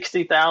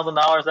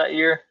 $60,000 that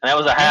year, and that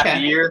was a half a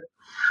year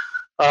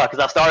because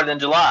I started in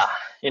July.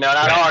 And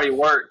I'd already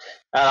worked,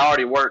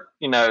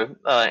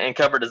 in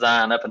cover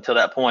design up until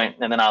that point,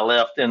 and then I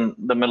left in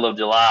the middle of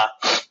July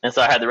and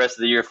so I had the rest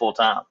of the year full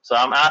time. So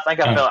I think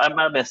I felt it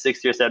might have been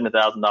 $60,000 or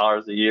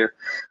 $70,000 a year,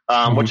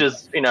 which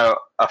is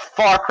a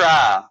far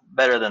cry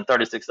better than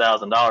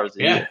 $36,000 a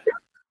year.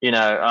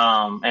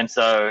 And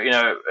so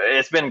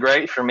it's been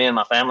great for me and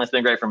my family. It's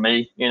been great for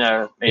me.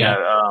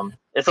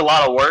 It's a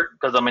lot of work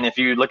because if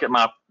you look at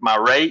my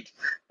rate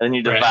and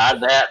you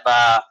divide that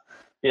by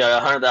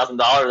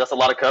 $100,000, that's a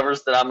lot of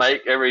covers that I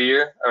make every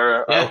year.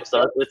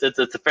 So it's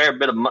a fair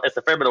bit of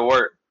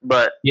work,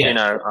 but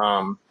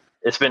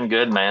it's been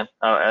good, man.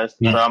 So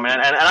I'm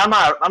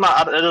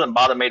not. It doesn't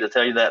bother me to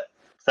tell you that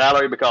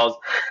salary because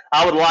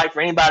I would like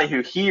for anybody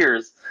who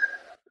hears.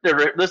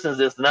 Listens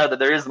to this to know that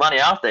there is money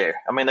out there.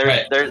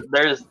 There's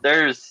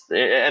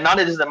and not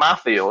just in my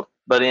field,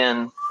 but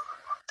in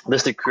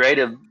just the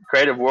creative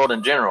world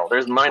in general.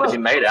 There's money to be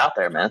made out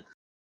there, man.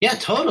 Yeah,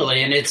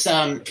 totally. And it's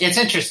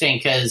interesting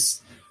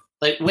because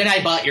like when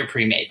I bought your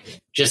pre-made,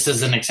 just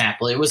as an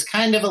example, it was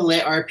kind of a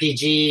lit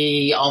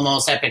RPG,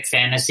 almost epic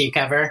fantasy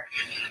cover.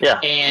 Yeah.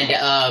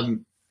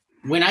 And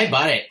when I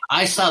bought it,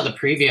 I saw the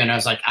preview and I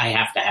was like, I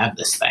have to have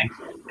this thing.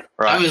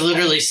 Right. I was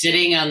literally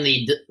sitting on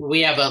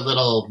we have a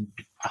little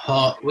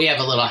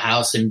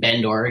house in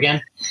Bend,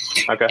 Oregon.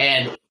 Okay.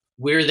 And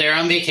we're there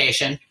on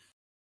vacation.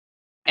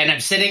 And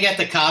I'm sitting at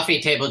the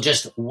coffee table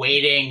just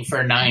waiting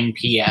for 9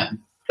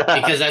 p.m.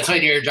 because that's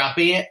when you're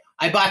dropping it.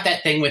 I bought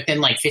that thing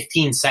within like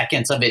 15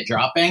 seconds of it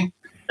dropping.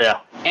 Yeah.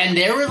 And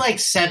there were like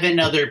 7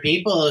 other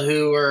people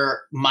who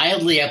were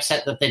mildly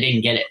upset that they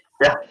didn't get it.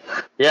 Yeah.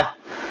 Yeah.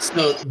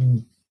 So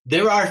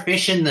there are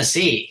fish in the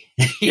sea.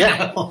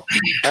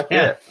 That's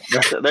it.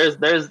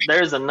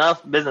 There's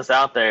enough business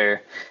out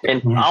there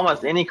in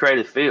almost any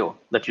creative field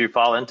that you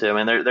fall into.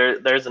 I mean,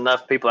 there's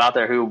enough people out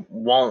there who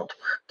want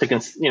to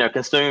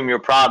consume your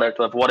product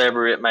of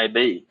whatever it may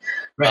be.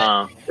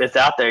 Right. It's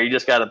out there. You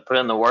just got to put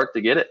in the work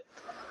to get it.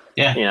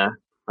 Yeah.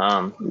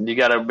 You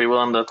got to be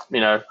willing to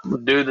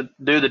do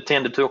the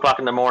 10 to 2 o'clock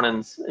in the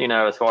mornings,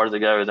 as far as it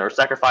goes, or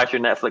sacrifice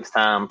your Netflix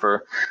time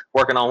for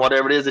working on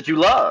whatever it is that you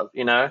love.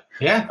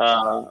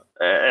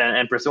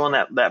 And pursuing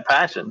that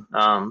passion.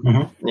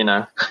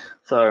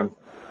 So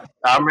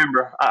I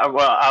remember. I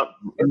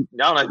don't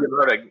know if you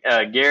ever heard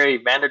of Gary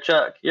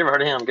Vaynerchuk. You ever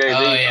heard of him, Gary?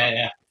 Oh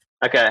yeah.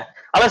 Okay,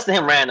 I listened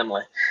to him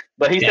randomly,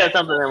 but he said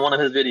something in one of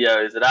his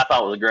videos that I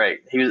thought was great.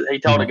 He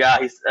told a guy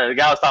the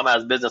guy was talking about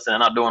his business and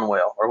not doing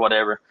well or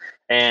whatever,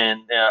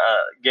 and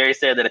Gary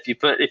said that if you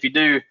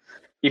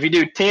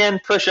do 10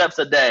 push-ups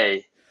a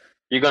day,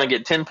 you're going to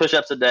get 10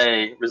 push-ups a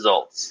day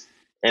results.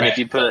 And if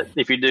you put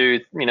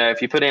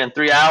in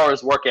 3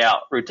 hours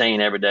workout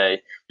routine every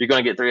day, you're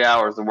going to get 3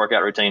 hours of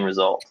workout routine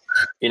results.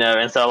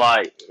 And so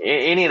like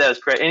any of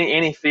those,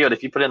 any field,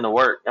 if you put in the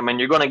work,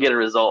 you're going to get a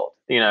result.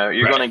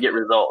 You're going to get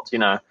results.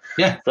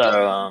 Yeah.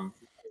 So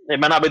it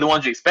might not be the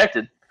ones you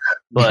expected,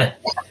 but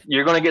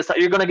you're going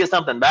to get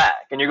something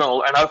back, and you're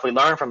going to hopefully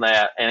learn from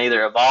that and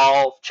either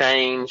evolve,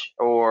 change,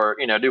 or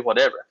do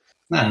whatever.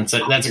 No,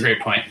 that's a great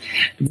point.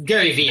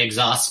 Gary Vee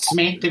exhausts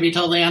me, to be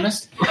totally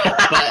honest. But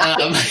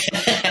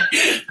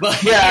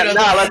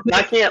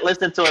I can't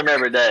listen to him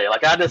every day.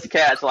 Like I just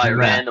catch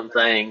random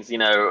things,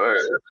 Or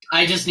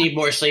I just need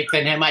more sleep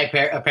than him,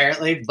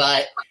 apparently.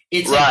 But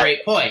it's a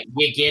great point.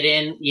 You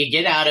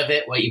get out of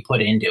it what you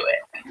put into it.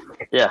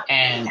 Yeah.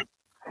 And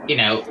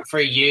for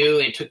you,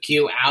 it took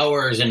you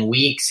hours and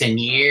weeks and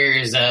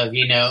years of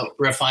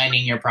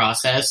refining your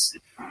process.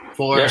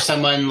 For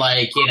someone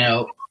like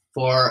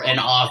for an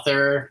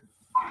author,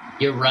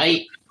 you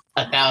write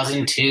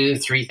 1,000,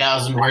 2,000,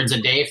 3,000 words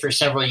a day for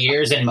several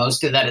years, and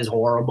most of that is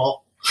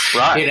horrible.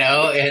 Right.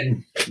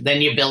 And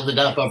then you build it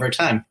up over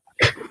time.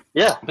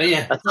 Yeah. But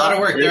it's a lot of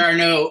work. There are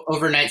no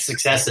overnight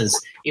successes.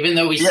 Even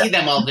though we see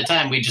them all the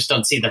time, we just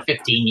don't see the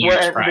 15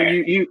 years prior.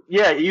 You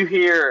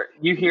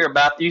hear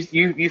about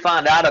you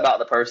find out about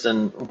the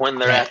person when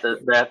they're at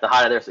the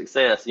height of their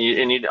success,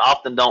 and you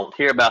often don't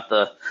hear about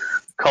the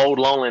cold,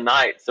 lonely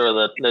nights or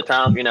the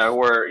times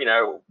where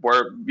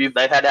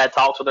they've had to have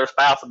talks with their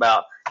spouse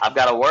about I've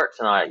got to work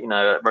tonight,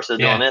 versus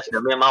doing this.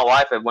 Me and my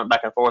wife have went back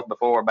and forth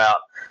before about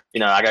I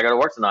got to go to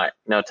work tonight.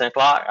 10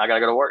 o'clock, I got to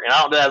go to work, and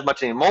I don't do that as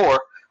much anymore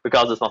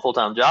because it's my full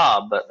time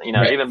job. But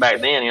even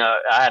back then, I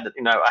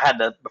had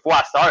to before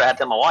I started, I had to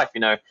tell my wife,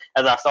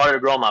 as I started to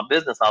grow my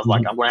business, I was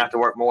like, I'm going to have to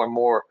work more and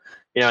more.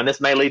 And this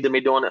may lead to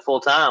me doing it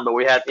full time, but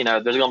we had,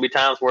 there's going to be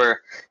times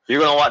where you're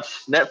going to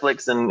watch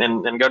Netflix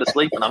and go to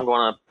sleep, and I'm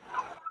going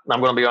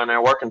to be on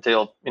there working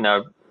until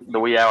the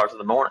wee hours of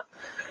the morning.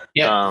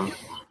 Yeah.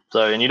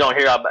 And you don't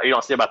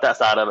see about that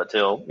side of it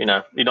till you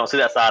don't see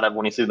that side of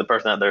when you see the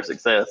person at their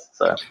success.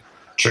 So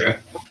true.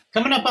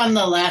 Coming up on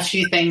the last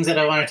few things that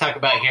I want to talk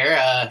about here.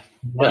 I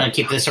want to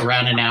keep this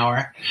around an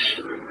hour.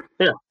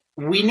 Yeah.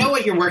 We know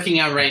what you're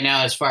working on right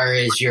now as far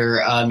as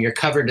your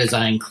cover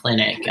design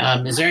clinic.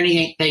 Is there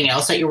anything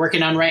else that you're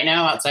working on right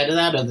now outside of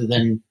that, other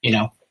than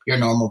your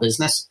normal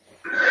business?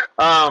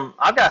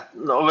 I've got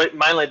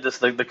mainly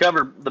just the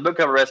book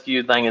cover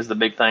rescue thing is the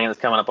big thing that's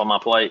coming up on my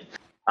plate.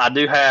 I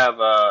do have,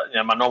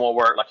 my normal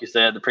work, like you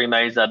said, the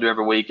pre-mades I do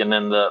every week, and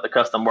then the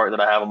custom work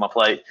that I have on my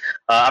plate.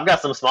 I've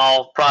got some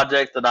small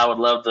projects that I would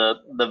love to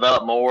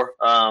develop more.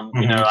 I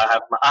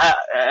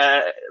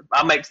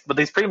make, but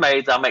these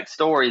pre-mades, I make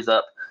stories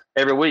up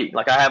every week.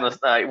 Like I have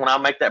when I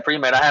make that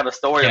pre-made, I have a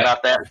story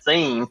about that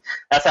scene.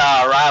 That's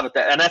how I arrive at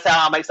that, and that's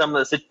how I make some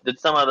of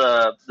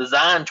the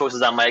design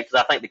choices I make,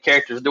 because I think the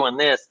character's doing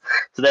this,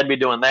 so they'd be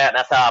doing that, and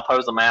that's how I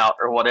pose them out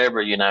or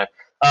whatever,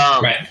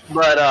 Right.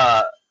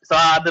 But so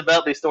I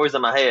develop these stories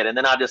in my head, and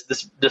then I just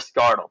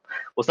discard them.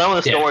 Well, some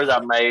of the stories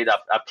I've made,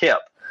 I've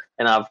kept,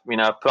 and I've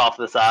put off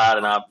to the side,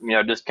 and I've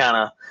just kind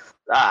of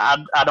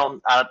I'm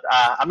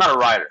not a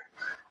writer,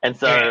 and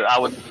so I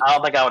don't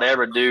think I would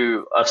ever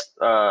do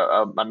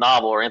a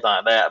novel or anything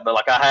like that. But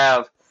like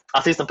I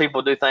see some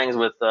people do things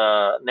with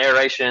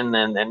narration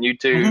and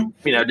YouTube,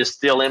 just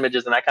still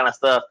images and that kind of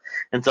stuff,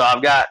 and so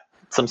I've got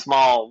some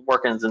small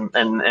workings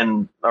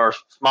and or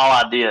small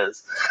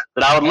ideas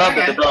that I would love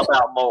to develop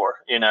out more,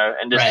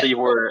 and just see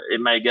where it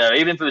may go.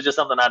 Even if it was just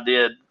something I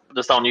did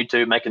just on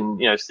YouTube,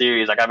 making,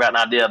 series. Like I've got an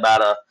idea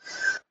about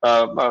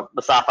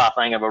the sci-fi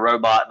thing of a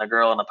robot and a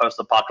girl in a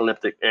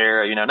post-apocalyptic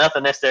era,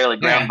 nothing necessarily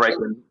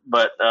groundbreaking,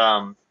 but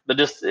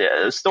just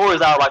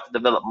stories I would like to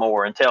develop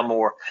more and tell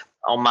more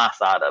on my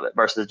side of it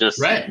versus just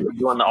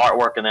doing the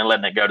artwork and then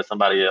letting it go to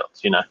somebody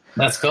else,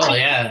 That's cool.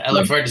 Yeah. I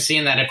look forward to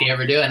seeing that if you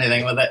ever do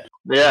anything with it.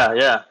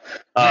 Yeah.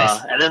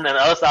 Nice. And then the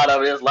other side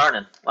of it is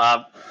learning.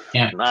 I'm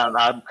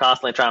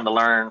constantly trying to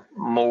learn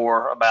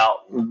more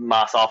about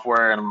my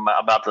software and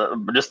about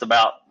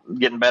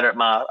getting better at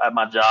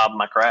my job,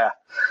 my craft.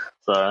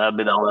 So that'd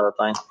be the only other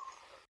thing.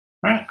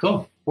 All right,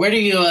 cool. Where do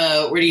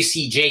you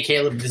see J.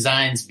 Caleb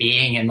Designs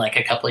being in like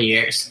a couple of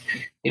years?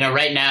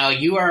 Right now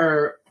you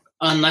are,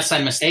 unless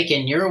I'm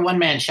mistaken, you're a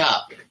one-man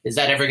shop. Is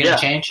that ever going to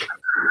change?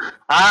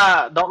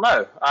 I don't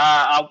know.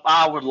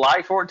 I would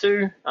like for it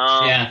to,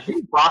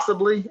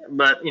 possibly,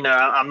 but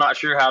I'm not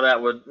sure how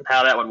that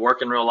would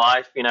work in real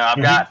life.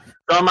 I've got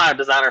some of my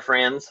designer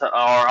friends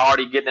are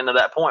already getting into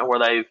that point where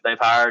they've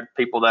hired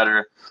people that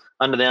are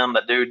under them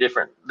that do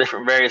different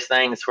various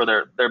things for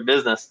their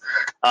business,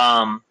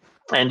 and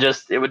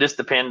it would just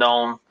depend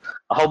on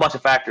a whole bunch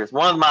of factors.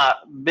 One of my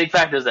big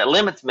factors that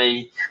limits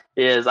me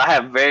is I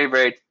have very,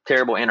 very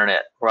terrible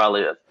internet where I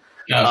live.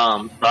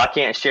 So I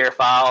can't share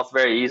files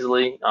very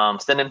easily.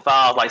 Sending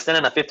files, like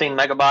sending a 15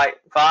 megabyte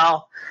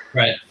file,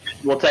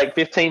 will take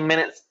 15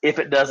 minutes if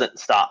it doesn't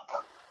stop.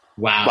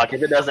 Wow. Like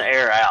if it doesn't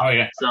air out.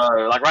 So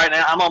like right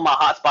now, I'm on my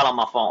hotspot on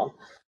my phone.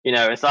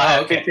 And so I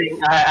have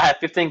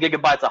 15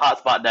 gigabytes of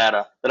hotspot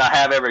data that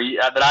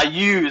I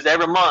use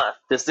every month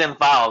to send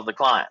files to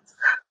clients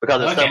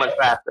because it's so much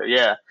faster.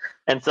 Yeah.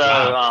 And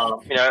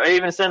so,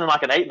 even sending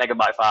like an 8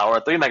 megabyte file or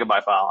a 3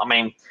 megabyte file, I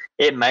mean,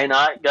 it may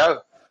not go.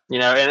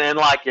 And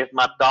like if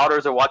my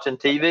daughters are watching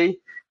TV,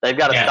 they've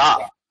got to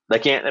stop. They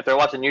can't, if they're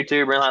watching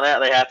YouTube or anything like that,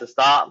 they have to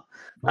stop.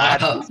 I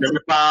have to send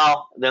the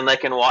file, then they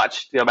can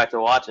go back to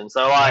watching.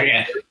 So like,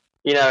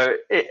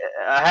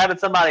 having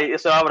somebody,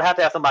 so I would have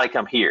to have somebody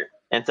come here.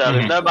 And so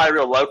there's nobody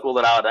real local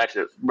that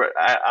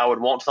I would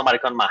want somebody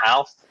to come to my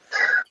house.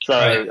 So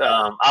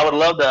I would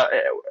love to,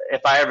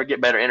 if I ever get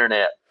better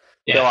internet,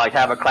 to like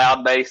have a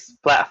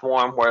cloud-based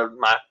platform where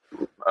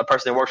a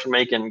person who works for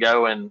me can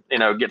go and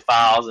get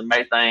files and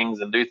make things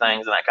and do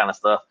things and that kind of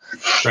stuff.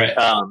 Right.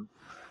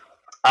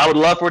 I would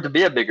love for it to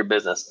be a bigger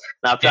business.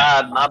 And I've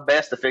tried my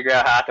best to figure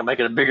out how I can make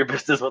it a bigger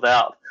business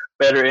without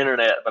better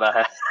internet, but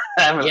I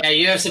haven't. Yeah,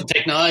 you have some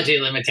technology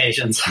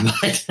limitations.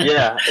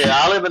 yeah.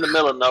 I live in the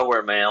middle of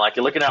nowhere, man. Like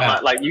you're looking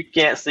at you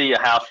can't see a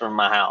house from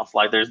my house.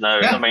 Like there's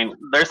I mean,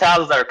 there's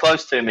houses that are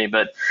close to me,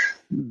 but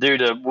due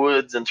to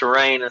woods and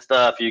terrain and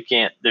stuff, you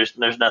can't. There's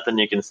nothing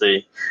you can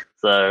see.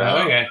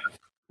 So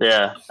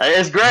yeah,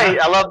 it's great.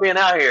 I love being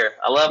out here.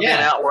 I love being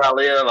out where I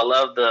live. I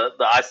love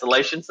the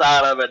isolation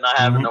side of it, not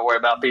having to worry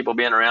about people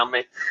being around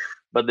me.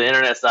 But the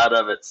internet side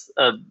of it's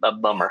a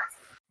bummer.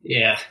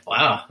 Yeah.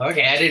 Wow.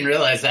 Okay, I didn't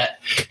realize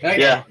that. Okay.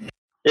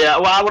 Yeah.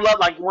 Well, I would love,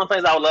 like, one of the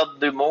things I would love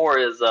to do more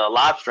is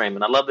live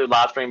streaming. I love to do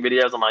live stream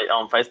videos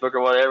on Facebook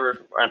or whatever,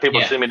 and people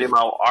see me do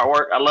my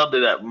artwork. I love to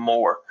do that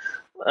more.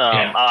 If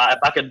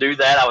I could do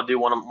that, I would do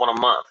one a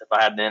month if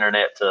I had the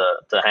internet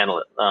to handle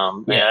it.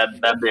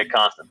 That'd be a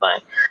constant thing.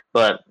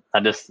 But I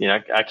just,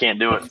 I can't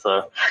do it.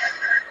 So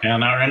yeah,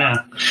 not right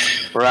now.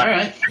 Right. All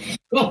right.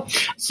 Cool.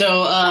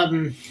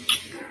 So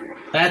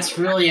that's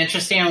really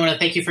interesting. I want to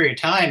thank you for your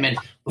time. And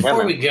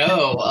before we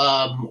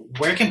go,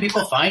 where can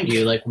people find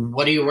you? Like,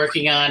 what are you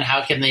working on?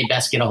 How can they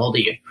best get a hold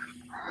of you?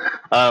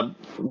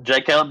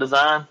 J. Caleb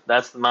Design,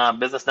 that's my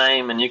business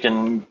name, and you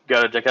can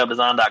go to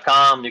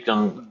jcalebdesign.com. You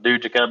can do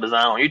J. Caleb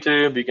Design on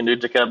YouTube. You can do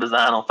J. Caleb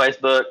Design on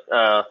Facebook.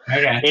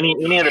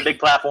 Any of the big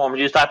platforms,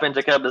 you just type in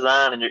J. Caleb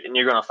Design, and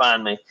you're going to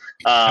find me.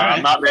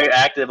 I'm not very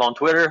active on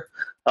Twitter,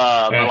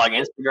 but like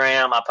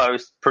Instagram, I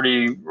post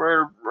pretty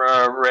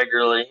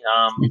regularly.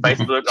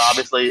 Facebook,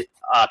 obviously,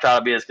 I try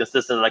to be as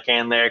consistent as I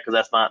can there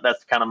because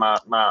that's kind of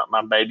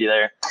my baby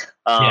there.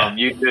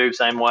 YouTube,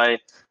 same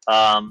way.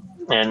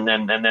 And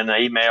then the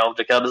email,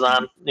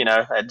 jcalebdesign,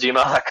 at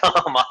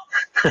gmail.com.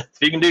 if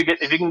you can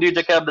do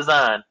J Caleb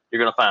Design, you're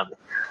gonna find me.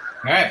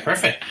 All right,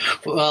 perfect.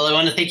 Well, I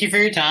want to thank you for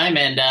your time,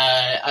 and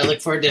I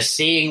look forward to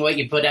seeing what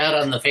you put out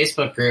on the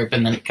Facebook group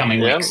in the coming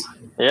weeks.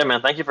 Yeah,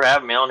 man. Thank you for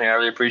having me on here. I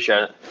really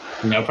appreciate it.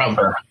 No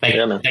problem. Thank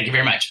you. Man. Thank you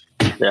very much.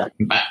 Yeah.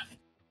 Bye.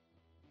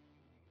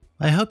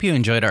 I hope you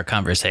enjoyed our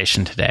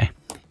conversation today.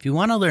 If you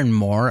want to learn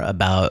more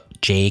about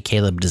J.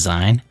 Caleb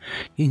Design,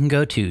 you can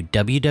go to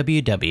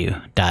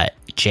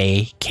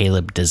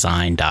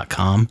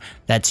www.jcalebdesign.com.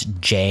 That's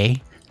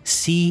JCALEB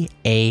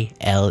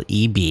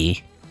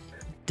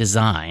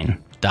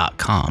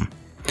design.com.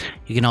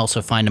 You can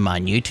also find him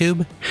on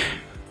YouTube,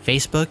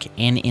 Facebook,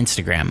 and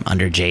Instagram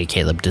under J.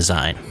 Caleb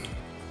Design.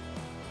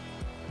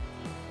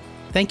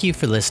 Thank you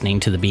for listening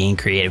to the Being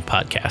Creative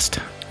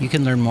podcast. You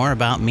can learn more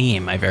about me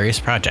and my various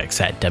projects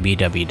at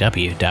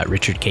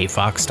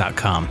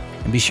www.richardkfox.com.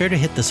 And be sure to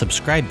hit the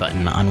subscribe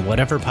button on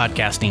whatever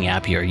podcasting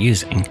app you're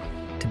using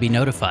to be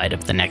notified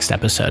of the next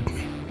episode.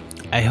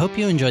 I hope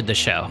you enjoyed the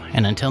show,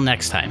 and until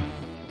next time,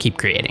 keep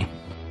creating.